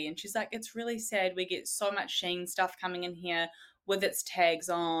the lady and she's like, it's really sad. We get so much Shein stuff coming in here with its tags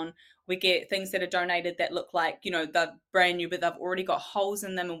on. We get things that are donated that look like, they're brand new, but they've already got holes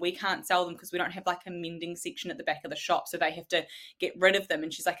in them and we can't sell them because we don't have like a mending section at the back of the shop. So they have to get rid of them.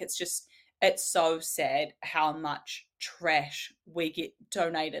 And she's like, it's so sad how much trash we get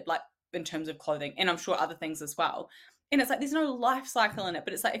donated, like in terms of clothing. And I'm sure other things as well. And it's like, there's no life cycle in it.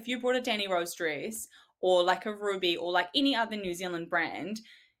 But it's like, if you bought a Danny Rose dress or like a Ruby or like any other New Zealand brand,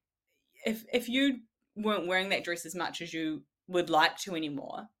 if you weren't wearing that dress as much as you would like to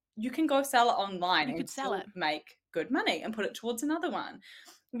anymore, you can go sell it online You and could sell still it. make good money and put it towards another one.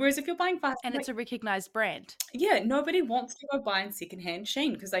 Whereas if you're buying fast, And like it's a recognized brand. yeah, nobody wants to go buy in secondhand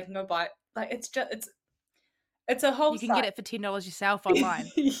Shein because they can go buy like it's a whole You can get site. it for $10 yourself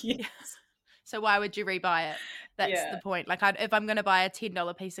online. Yeah, Yeah. So why would you rebuy it? That's the yeah, point. Like, if I'm going to buy a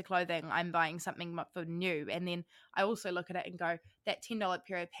 $10 piece of clothing, I'm buying something for new. And then I also look at it and go, that $10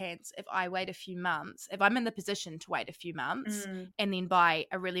 pair of pants, if I wait a few months, if I'm in the position to wait a few months mm, and then buy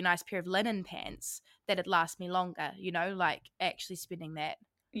a really nice pair of linen pants, that'd last me longer, like actually spending that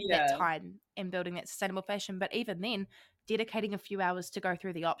yeah, time and building that sustainable fashion. But even then, dedicating a few hours to go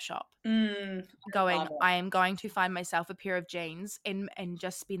through the op shop, I going, love it. I am going to find myself a pair of jeans and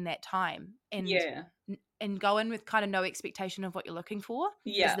just spend that time Yeah, and go in with kind of no expectation of what you're looking for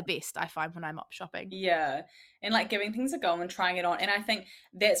is yeah. the best I find when I'm op shopping. Yeah. And like giving things a go and trying it on. And I think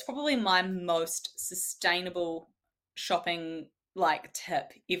that's probably my most sustainable shopping like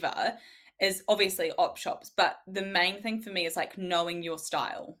tip ever is obviously op shops. But the main thing for me is like knowing your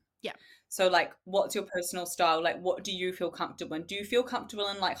style. Yeah. So like what's your personal style? Like what do you feel comfortable in? Do you feel comfortable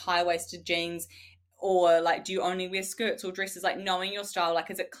in like high-waisted jeans or like do you only wear skirts or dresses? Like knowing your style, like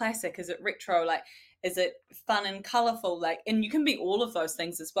is it classic? Is it retro? Like is it fun and colorful? Like and you can be all of those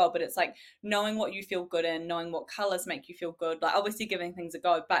things as well, but it's like knowing what you feel good in, knowing what colors make you feel good, like obviously giving things a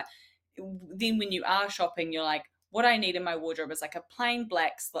go, but then when you are shopping, you're like, what I need in my wardrobe is like a plain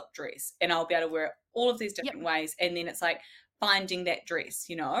black slip dress, and I'll be able to wear it all of these Yep. different ways. And then it's like finding that dress,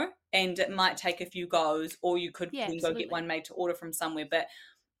 and it might take a few goes, or you could Yeah, then go get absolutely. one made to order from somewhere. But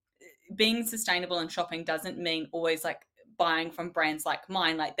being sustainable in shopping doesn't mean always like buying from brands like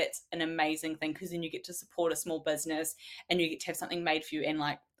mine. Like that's an amazing thing because then you get to support a small business and you get to have something made for you and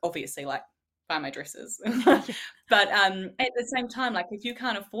like obviously like buy my dresses. Yeah. But at the same time, like if you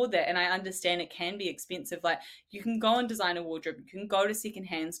can't afford that, and I understand it can be expensive, like you can go and design a wardrobe, you can go to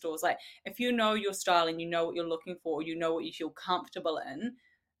secondhand stores. Like if you know your style and you know what you're looking for, you know what you feel comfortable in,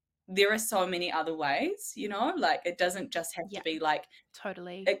 there are so many other ways, you know, like it doesn't just have to Yeah, be like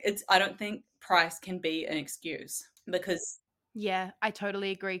totally. it's I don't think price can be an excuse because Yeah, I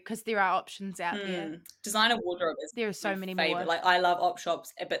totally agree because there are options out there. designer wardrobe is There are my so many favorite. more. Like I love op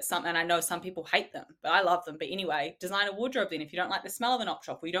shops, but some and I know some people hate them, but I love them. But anyway, designer wardrobe. Then if you don't like the smell of an op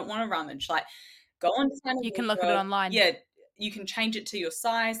shop or you don't want to rummage, like go on designer You can look at it wardrobe. online. Yeah, you can change it to your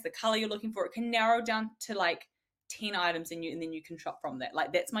size, the color you're looking for. It can narrow down to like 10 items and then you can shop from that.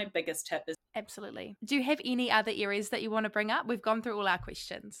 Like that's my biggest tip is Absolutely. Do you have any other areas that you want to bring up? We've gone through all our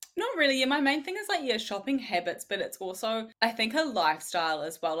questions. not really. Yeah, my main thing is like, yeah, shopping habits, but it's also, I think, a lifestyle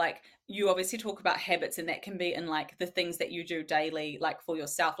as well. Like, you obviously talk about habits, and that can be in like the things that you do daily, like for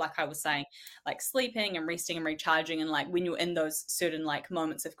yourself, like I was saying, like sleeping and resting and recharging. And like when you're in those certain like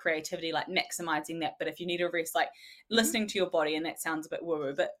moments of creativity, like maximizing that. But if you need a rest, like Hmm. listening to your body, and that sounds a bit woo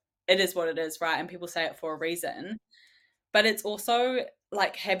woo, but it is what it is, right? And people say it for a reason. But it's also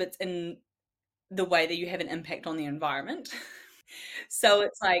like habits in the way that you have an impact on the environment. So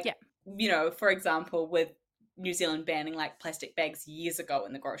it's like, Yeah. you know, for example, with New Zealand banning like plastic bags years ago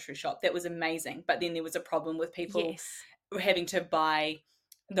in the grocery shop, that was amazing. But then there was a problem with people Yes. having to buy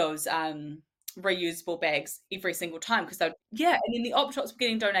those reusable bags every single time because they yeah, and then the op shops were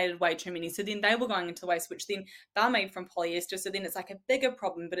getting donated way too many. So then they were going into waste, which then they're made from polyester. So then it's like a bigger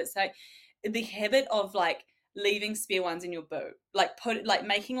problem. But it's like the habit of like leaving spare ones in your boot, like put like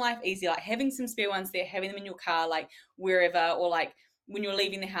making life easy, like having some spare ones there, having them in your car, like wherever, or like when you're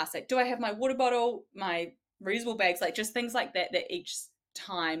leaving the house, like do I have my water bottle, my reusable bags, like just things like that that each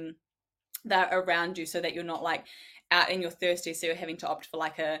time they're around you so that you're not like out and you're thirsty, so you're having to opt for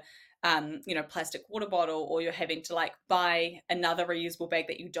like a you know, plastic water bottle, or you're having to like buy another reusable bag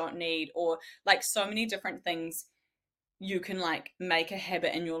that you don't need, or like so many different things you can like make a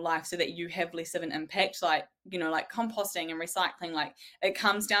habit in your life so that you have less of an impact, like, you know, like composting and recycling. Like it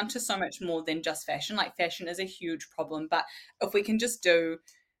comes down to so much more than just fashion. Like fashion is a huge problem, but if we can just do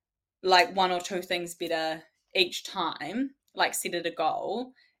like one or two things better each time, like set it a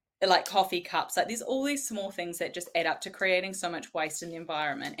goal, like coffee cups, like there's all these small things that just add up to creating so much waste in the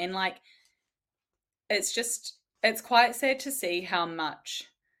environment. And like it's just it's quite sad to see how much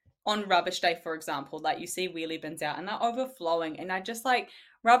on rubbish day, for example, like you see wheelie bins out and they're overflowing, and I just like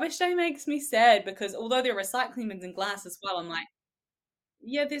rubbish day makes me sad because although they're recycling bins and glass as well, I'm like,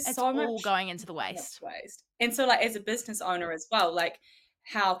 yeah, there's It's so all much going into the waste. waste. And so like as a business owner as well, like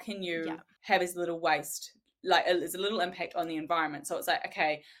how can Yeah. you have as little waste, like as a little impact on the environment? So it's like,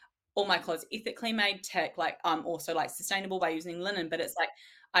 okay, all my clothes ethically made, tick, like I'm also like sustainable by using linen, but it's like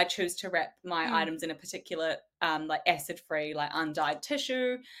I choose to wrap my Mm. items in a particular like acid free, like undyed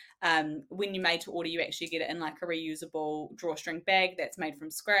tissue. When you made to order, you actually get it in like a reusable drawstring bag that's made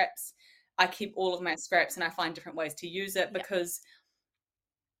from scraps. I keep all of my scraps and I find different ways to use it Yeah. because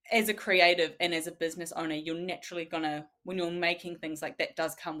as a creative and as a business owner, you're naturally gonna, when you're making things like that,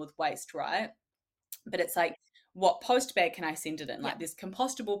 does come with waste, right? But it's like, what post bag can I send it in? Yeah. Like there's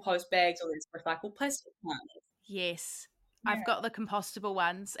compostable post bags or there's recycled plastic ones. Yes. I've Yeah. got the compostable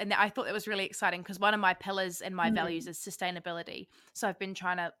ones, and I thought that was really exciting because one of my pillars and my values Mm. is sustainability. So I've been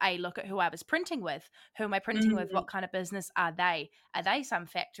trying to look at who I was printing with. Who am I printing with? Mm. What kind of business are they? Are they some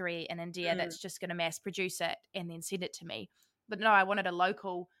factory in India Mm. that's just going to mass produce it and then send it to me? But no, I wanted a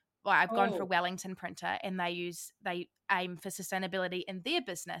local. Well, I've gone for Oh, Wellington printer, and they aim for sustainability in their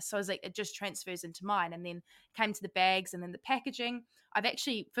business. So I was like, it just transfers into mine, and then came to the bags and then the packaging. I've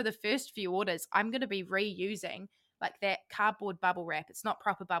actually, for the first few orders, I'm going to be reusing like that cardboard bubble wrap. It's not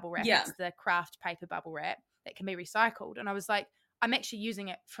proper bubble wrap, yeah. it's the craft paper bubble wrap that can be recycled. And I was like, I'm actually using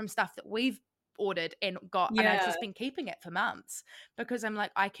it from stuff that we've ordered and got, and I've Yeah. just been keeping it for months because I'm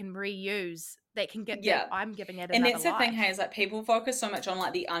like, I can reuse that, can get that, Yeah. I'm giving it And another that's the thing, hey, life. is like people focus so much on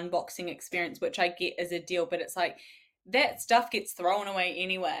like the unboxing experience, which I get as a deal, but it's like that stuff gets thrown away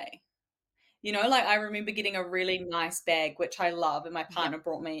anyway. You know, like I remember getting a really nice bag, which I love, and my Yep. partner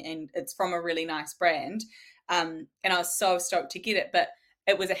brought me, and it's from a really nice brand. And I was so stoked to get it, but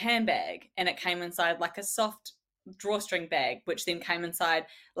it was a handbag, and it came inside like a soft drawstring bag, which then came inside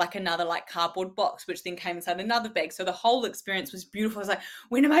like another like cardboard box, which then came inside another bag. So the whole experience was beautiful. I was like,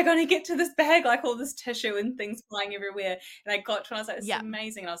 when am I going to get to this bag? Like all this tissue and things flying everywhere. And I got to, and I was like, this is Yep.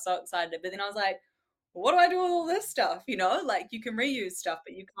 amazing. And I was so excited. But then I was like, what do I do with all this stuff? Like you can reuse stuff,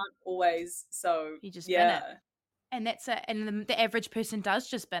 but you can't always. So You just bin it. yeah, And that's it. And the average person does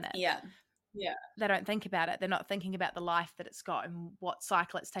just bin it. yeah, yeah. They don't think about it. They're not thinking about the life that it's got and what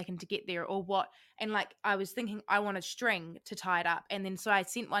cycle it's taken to get there, or what. And like I was thinking, I wanted string to tie it up, and then so I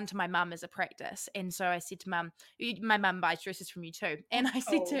sent one to my mum as a practice. And so I said to mum, my mum buys dresses from you too. And I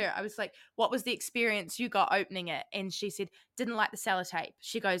said to Oh, her, I was like, "What was the experience you got opening it?" And she said, "Didn't like the sellotape."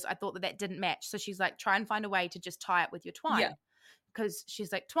 She goes, "I thought that didn't match." So she's like, "Try and find a way to just tie it with your yeah, twine." Because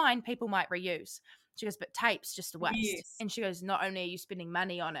she's like, twine people might reuse. She goes, but tape's just a waste. yes. And she goes, not only are you spending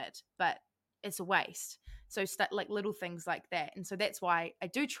money on it, but it's a waste. So like little things like that. And so that's why I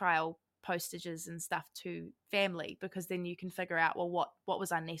do trial postages and stuff to family, because then you can figure out, well, what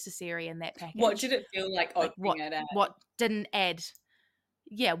was unnecessary in that What package, did it feel like like opening it at? what didn't add,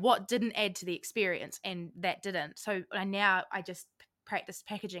 yeah, what didn't add to the experience, and that didn't. So now I just practiced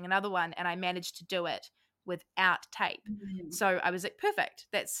packaging another one, and I managed to do it without tape. Mm. So I was like, perfect.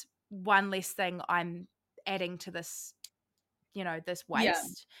 That's one less thing I'm adding to this, this Yeah,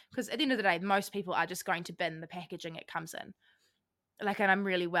 waste. Because at the end of the day, most people are just going to bin the packaging it comes in. Like, and I'm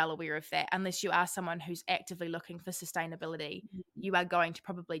really well aware of that. Unless you are someone who's actively looking for sustainability, you are going to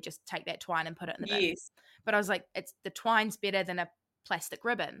probably just take that twine and put it in the bin. yes, But I was like, it's the twine's better than a plastic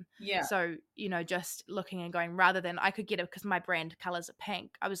ribbon. yeah, So, just looking and going, rather than I could get it, because my brand colors are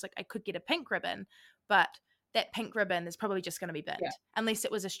pink, I was like, I could get a pink ribbon, but that pink ribbon is probably just going to be yeah, binned unless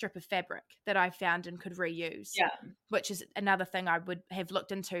it was a strip of fabric that I found and could reuse, yeah, which is another thing I would have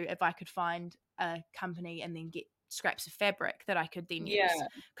looked into if I could find a company and then get scraps of fabric that I could then use, yeah.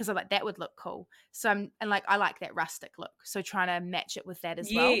 because I'm like, that would look cool. So I like that rustic look. So trying to match it with that as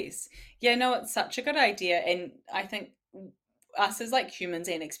well. Yes. Yeah, no, it's such a good idea. And I think us as like humans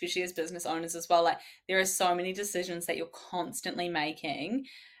and especially as business owners as well, like there are so many decisions that you're constantly making.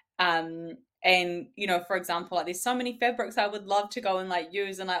 And for example, like there's so many fabrics I would love to go and like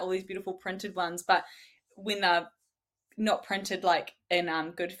use and like all these beautiful printed ones, but when they're not printed like in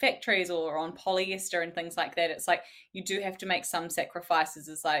good factories or on polyester and things like that, it's like you do have to make some sacrifices.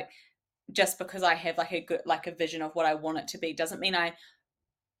 It's like just because I have like a good like a vision of what I want it to be doesn't mean I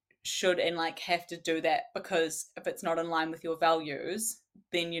should and like have to do that, because if it's not in line with your values,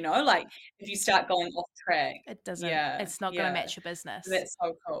 then like if you start going off track. It doesn't, Yeah, it's not going to yeah. match your business. That's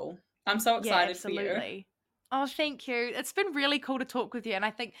so cool. I'm so Yeah, excited for you. absolutely. Oh, thank you. It's been really cool to talk with you. And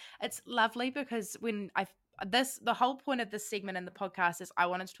I think it's lovely because the whole point of this segment in the podcast is I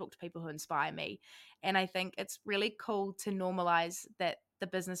wanted to talk to people who inspire me. And I think it's really cool to normalize that the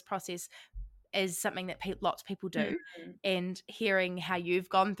business process is something that lots of people do. Mm, And hearing how you've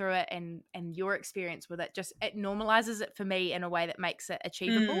gone through it and your experience with it, just it normalizes it for me in a way that makes it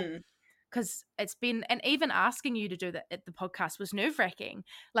achievable, mm. because it's been, and even asking you to do that at the podcast was nerve-wracking.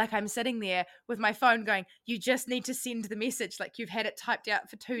 Like I'm sitting there with my phone going, you just need to send the message, like you've had it typed out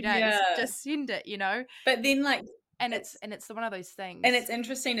for 2 days, Yeah. just send it. But then like And it's it's one of those and things. it's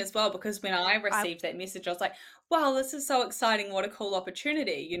interesting as well, because when I I received that message, I was like, wow, this is so exciting. What a cool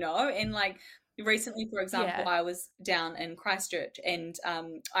opportunity. And like recently, for example, Yeah, I was down in Christchurch and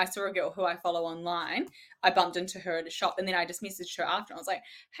I saw a girl who I follow online. I bumped into her at a shop and then I just messaged her after. I was like,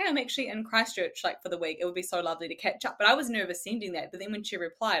 hey, I'm actually in Christchurch like for the week. It would be so lovely to catch up. But I was nervous sending that. But then when she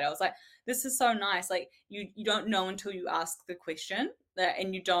replied, I was like, this is so nice. Like you don't know until you ask the question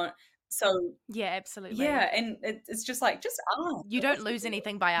and you don't. So yeah, absolutely. yeah, and it's just like, just ask. You don't lose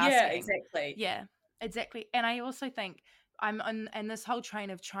anything by Yeah, asking. exactly. Yeah, exactly. And I also think I'm on in this whole train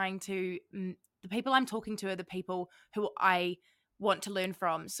of trying to the people I'm talking to are the people who I want to learn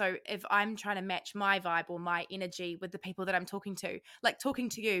from. So if I'm trying to match my vibe or my energy with the people that I'm talking to, like talking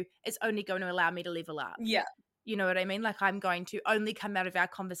to you is only going to allow me to level up. Yeah. You know what I mean? Like I'm going to only come out of our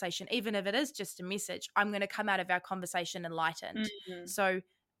conversation, even if it is just a message, I'm going to come out of our conversation enlightened. Mhm. So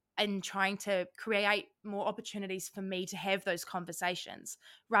and trying to create more opportunities for me to have those conversations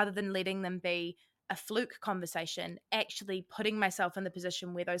rather than letting them be a fluke conversation, actually putting myself in the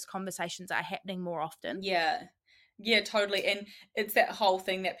position where those conversations are happening more often. Yeah. Yeah, totally. And it's that whole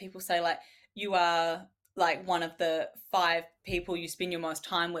thing that people say, like, you are like one of the 5 people you spend your most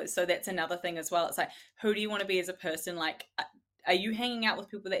time with. So that's another thing as well. It's like, who do you want to be as a person? Like, are you hanging out with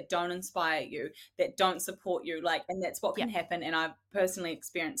people that don't inspire you, that don't support you? Like, and that's what Yeah. can happen. And I've personally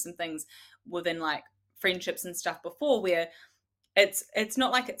experienced some things within like friendships and stuff before where it's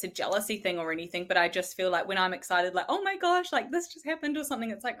not like it's a jealousy thing or anything, but I just feel like when I'm excited, like, oh my gosh, like this just happened or something,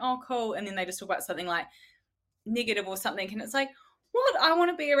 it's like, oh cool. And then they just talk about something like negative or something, and it's like, what? I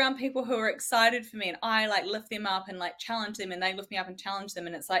want to be around people who are excited for me, and I like lift them up and like challenge them, and they lift me up and challenge them.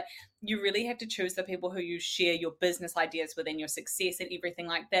 And it's like you really have to choose the people who you share your business ideas with and your success and everything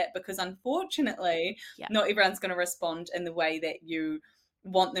like that, because unfortunately, Yeah, not everyone's going to respond in the way that you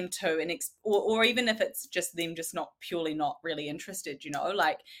want them to, and or even if it's just them just not purely not really interested,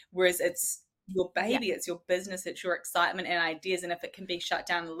 like whereas it's your yeah, baby, it's your business, it's your excitement and ideas, and if it can be shut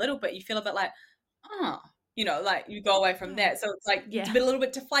down a little bit, you feel a bit like, oh, like you go away from oh, that. So it's like it's a yeah, bit a little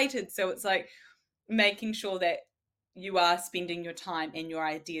bit deflated. So it's like making sure that you are spending your time and your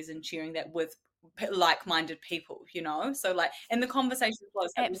ideas and sharing that with like-minded people, so like, and the conversation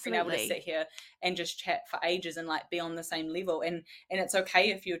flows, like we've been able to sit absolutely, here and just chat for ages and like be on the same level, and it's okay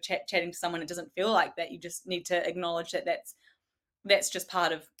if you're chatting to someone it doesn't feel like that. You just need to acknowledge that that's just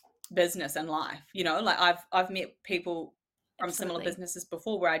part of business and life, like I've met people from similar absolutely. businesses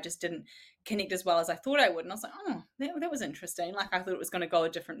before where I just didn't connect as well as I thought I would, and I was like, oh, that was interesting, like I thought it was going to go a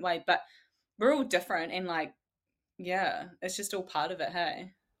different way, but we're all different, and like, yeah, it's just all part of it,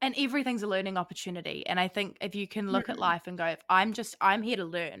 hey. And everything's a learning opportunity. And I think if you can look at Mm, life and go, if I'm here to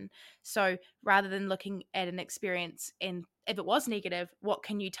learn. So rather than looking at an experience and if it was negative, what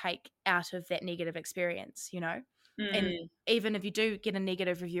can you take out of that negative experience, And mm, even if you do get a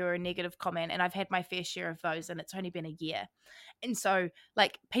negative review or a negative comment, and I've had my fair share of those, and it's only been a year. And so,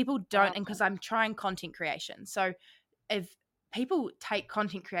 like, people don't, and wow. because I'm trying content creation. So if people take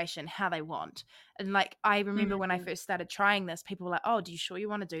content creation how they want, and like I remember when I Mm, first started trying this, people were like, oh, do you sure you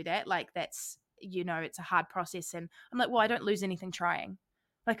want to do that? Like, that's, it's a hard process. And I'm like, well, I don't lose anything trying.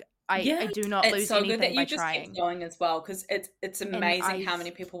 Like, I yeah, do not it's lose so good that anything by you just keep trying. going as well, because it's And amazing I how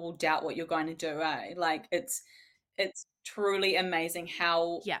many people will doubt what you're going to do, eh? Like it's truly amazing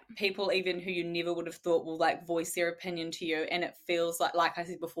how yeah, people even who you never would have thought will like voice their opinion to you, and it feels like I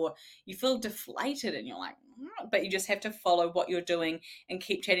said before, you feel deflated and you're like, but you just have to follow what you're doing and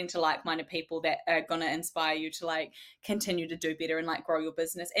keep chatting to like-minded people that are going to inspire you to like continue to do better and like grow your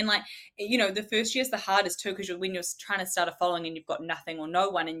business. And like, the first year is the hardest too, because when you're trying to start a following and you've got nothing or no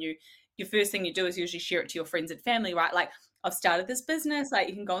one, and your first thing you do is usually share it to your friends and family, right? Like, I've started this business, like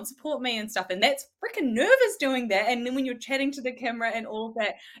you can go and support me and stuff. And that's freaking nervous doing that. And then when you're chatting to the camera and all of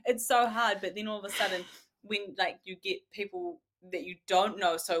that, it's so hard. But then all of a sudden, when like you get people that you don't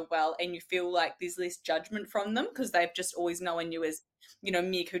know so well and you feel like there's less judgment from them because they've just always known you as,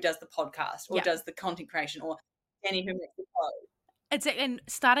 Meg who does the podcast or yeah. does the content creation, or Danny who makes the clothes. And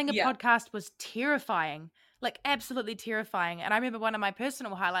starting a Yeah. podcast was terrifying, like absolutely terrifying. And I remember one of my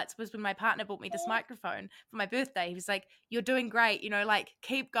personal highlights was when my partner bought me this microphone for my birthday. He was like, "You're doing great, like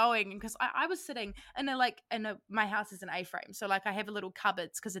keep going." Because I was sitting in my house is an A-frame, so like I have a little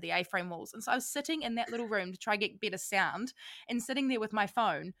cupboards because of the A-frame walls, and so I was sitting in that little room to try get better sound, and sitting there with my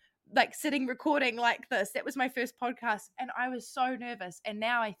phone, like sitting recording like this. That was my first podcast, and I was so nervous. And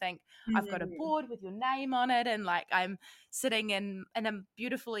now I think I've got a Mm, board with your name on it, and like I'm sitting in a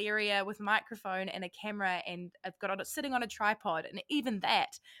beautiful area with a microphone and a camera, and I've got it sitting on a tripod, and even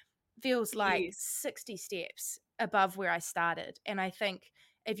that feels like yes. 60 steps above where I started. And I think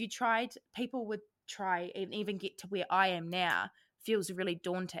if you tried, people would try and even get to where I am now feels really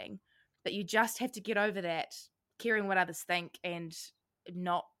daunting. But you just have to get over that caring what others think and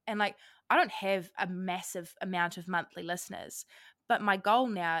not, and like, I don't have a massive amount of monthly listeners, but my goal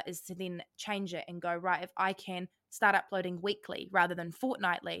now is to then change it and go, right, if I can start uploading weekly rather than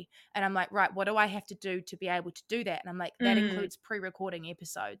fortnightly. And I'm like, right, what do I have to do to be able to do that? And I'm like, that Mm, includes pre-recording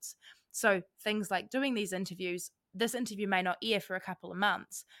episodes. So things like doing these interviews, this interview may not air for a couple of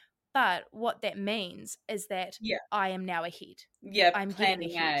months, but what that means is that yeah. I am now ahead. Yeah. I'm getting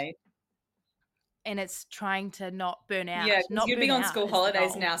Planning, ahead. eh? And it's trying to not burn Yeah, out. because Not you'd be burn on out school is the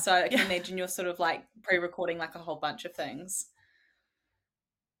holidays goal. now, so I can Yeah. imagine you're sort of like pre-recording like a whole bunch of things.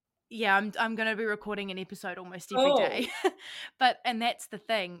 Yeah, I'm going to be recording an episode almost every Oh, day. And that's the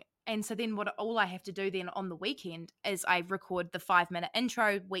thing. And so then what all I have to do then on the weekend is I record the 5-minute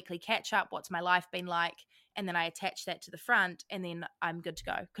intro, weekly catch up, what's my life been like, and then I attach that to the front, and then I'm good to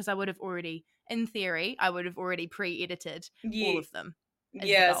go, because I would have already, in theory, I would have already pre-edited all yeah. of them is the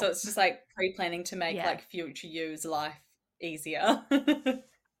Yeah, so goal. it's just like pre-planning to make Yeah. like future you's life easier.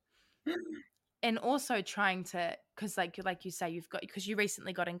 And also trying to, because like you say, you've got, because you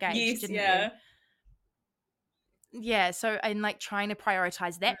recently got engaged, Yes, didn't you? yeah. Yeah, so and like trying to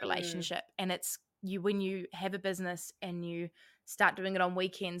prioritize that Mm, relationship, and it's you when you have a business and you start doing it on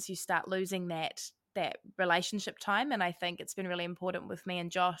weekends, you start losing that relationship time. And I think it's been really important with me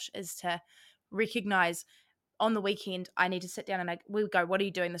and Josh is to recognize on the weekend I need to sit down, and we go, what are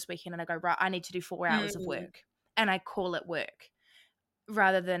you doing this weekend? And I go, right, I need to do 4 hours of mm. work, and I call it work,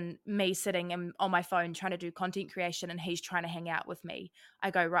 rather than me sitting on my phone trying to do content creation and he's trying to hang out with me,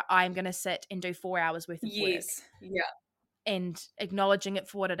 I go, right, I'm going to sit and do 4 hours worth of work Yes. Yeah. and acknowledging it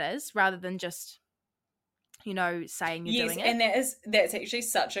for what it is rather than just, saying you're Yes, doing and it. that's actually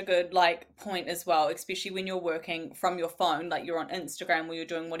such a good like point as well, especially when you're working from your phone, like you're on Instagram or you're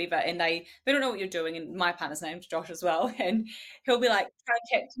doing whatever, and they don't know what you're doing. And my partner's name's Josh as well, and he'll be like trying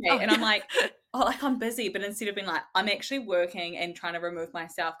to text me, Oh, and I'm like, oh, like I'm busy, but instead of being like I'm actually working and trying to remove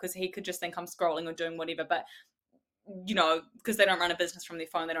myself, because he could just think I'm scrolling or doing whatever, but because they don't run a business from their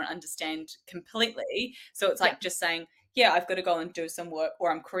phone, they don't understand completely. So it's yeah, like just saying, yeah, I've got to go and do some work,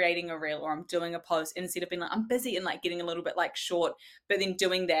 or I'm creating a reel, or I'm doing a post, instead of being like, I'm busy and like getting a little bit like short, but then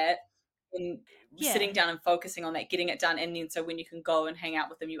doing that and yeah, sitting down and focusing on that, getting it done. And then so when you can go and hang out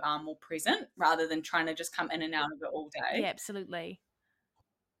with them, you are more present rather than trying to just come in and out of it all yeah, day. absolutely.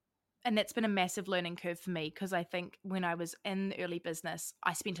 And that's been a massive learning curve for me because I think when I was in the early business,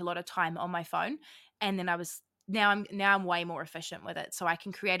 I spent a lot of time on my phone, and then now I'm way more efficient with it. So I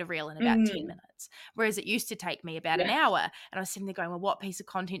can create a reel in about 10 Mm, minutes. Whereas it used to take me about an yeah. hour. And I was sitting there going, well, what piece of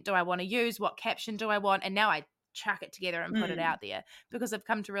content do I want to use? What caption do I want? And now I chuck it together and put it Mm, out there because I've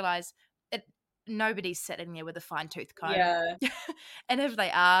come to realize it nobody's sitting there with a fine tooth comb. yeah. And if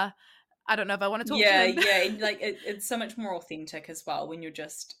they are, I don't know if I want to talk to Yeah. them. Yeah. And like it's so much more authentic as well when you're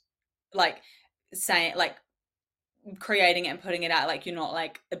just like saying like creating it and putting it out, like you're not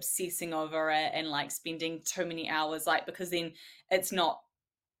like obsessing over it and like spending too many hours, like because then it's not,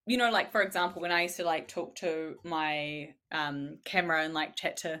 like for example when I used to like talk to my camera and like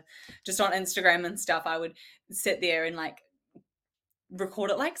chat to just on Instagram and stuff, I would sit there and like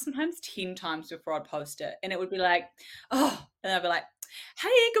record it like sometimes 10 times before I'd post it, and it would be like, oh, and I'd be like, hey,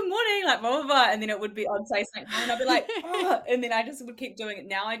 good morning, like blah blah blah, and then it would be, I'd say something wrong and I'd be like, oh, and then I just would keep doing it.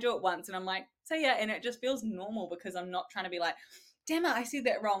 Now I do it once and I'm like, so yeah, and it just feels normal because I'm not trying to be like, damn it, I said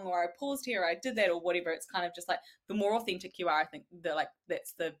that wrong, or I paused here, or I did that, or whatever. It's kind of just like the more authentic you are, I think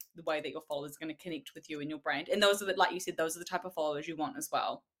that's the way that your followers are going to connect with you and your brand. And those are the, like you said, those are the type of followers you want as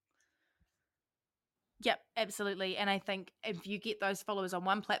well. Yep, absolutely. And I think if you get those followers on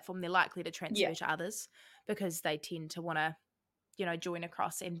one platform, they're likely to Yeah. transfer to others because they tend to want to, join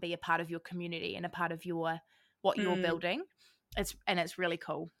across and be a part of your community and a part of what you're Mm, building. It's really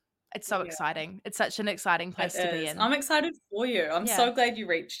cool. It's so yeah. exciting. It's such an exciting It place to be is. in. I'm excited for you. I'm Yeah. so glad you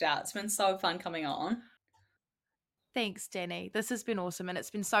reached out. It's been so fun coming on. Thanks, Danny. This has been awesome and it's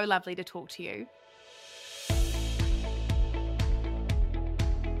been so lovely to talk to you.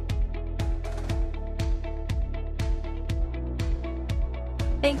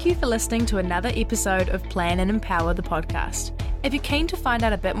 Thank you for listening to another episode of Plan and Empower the podcast. If you're keen to find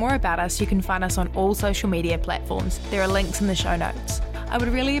out a bit more about us, you can find us on all social media platforms. There are links in the show notes. I would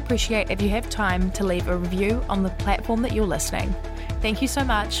really appreciate if you have time to leave a review on the platform that you're listening. Thank you so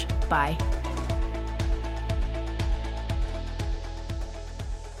much. Bye.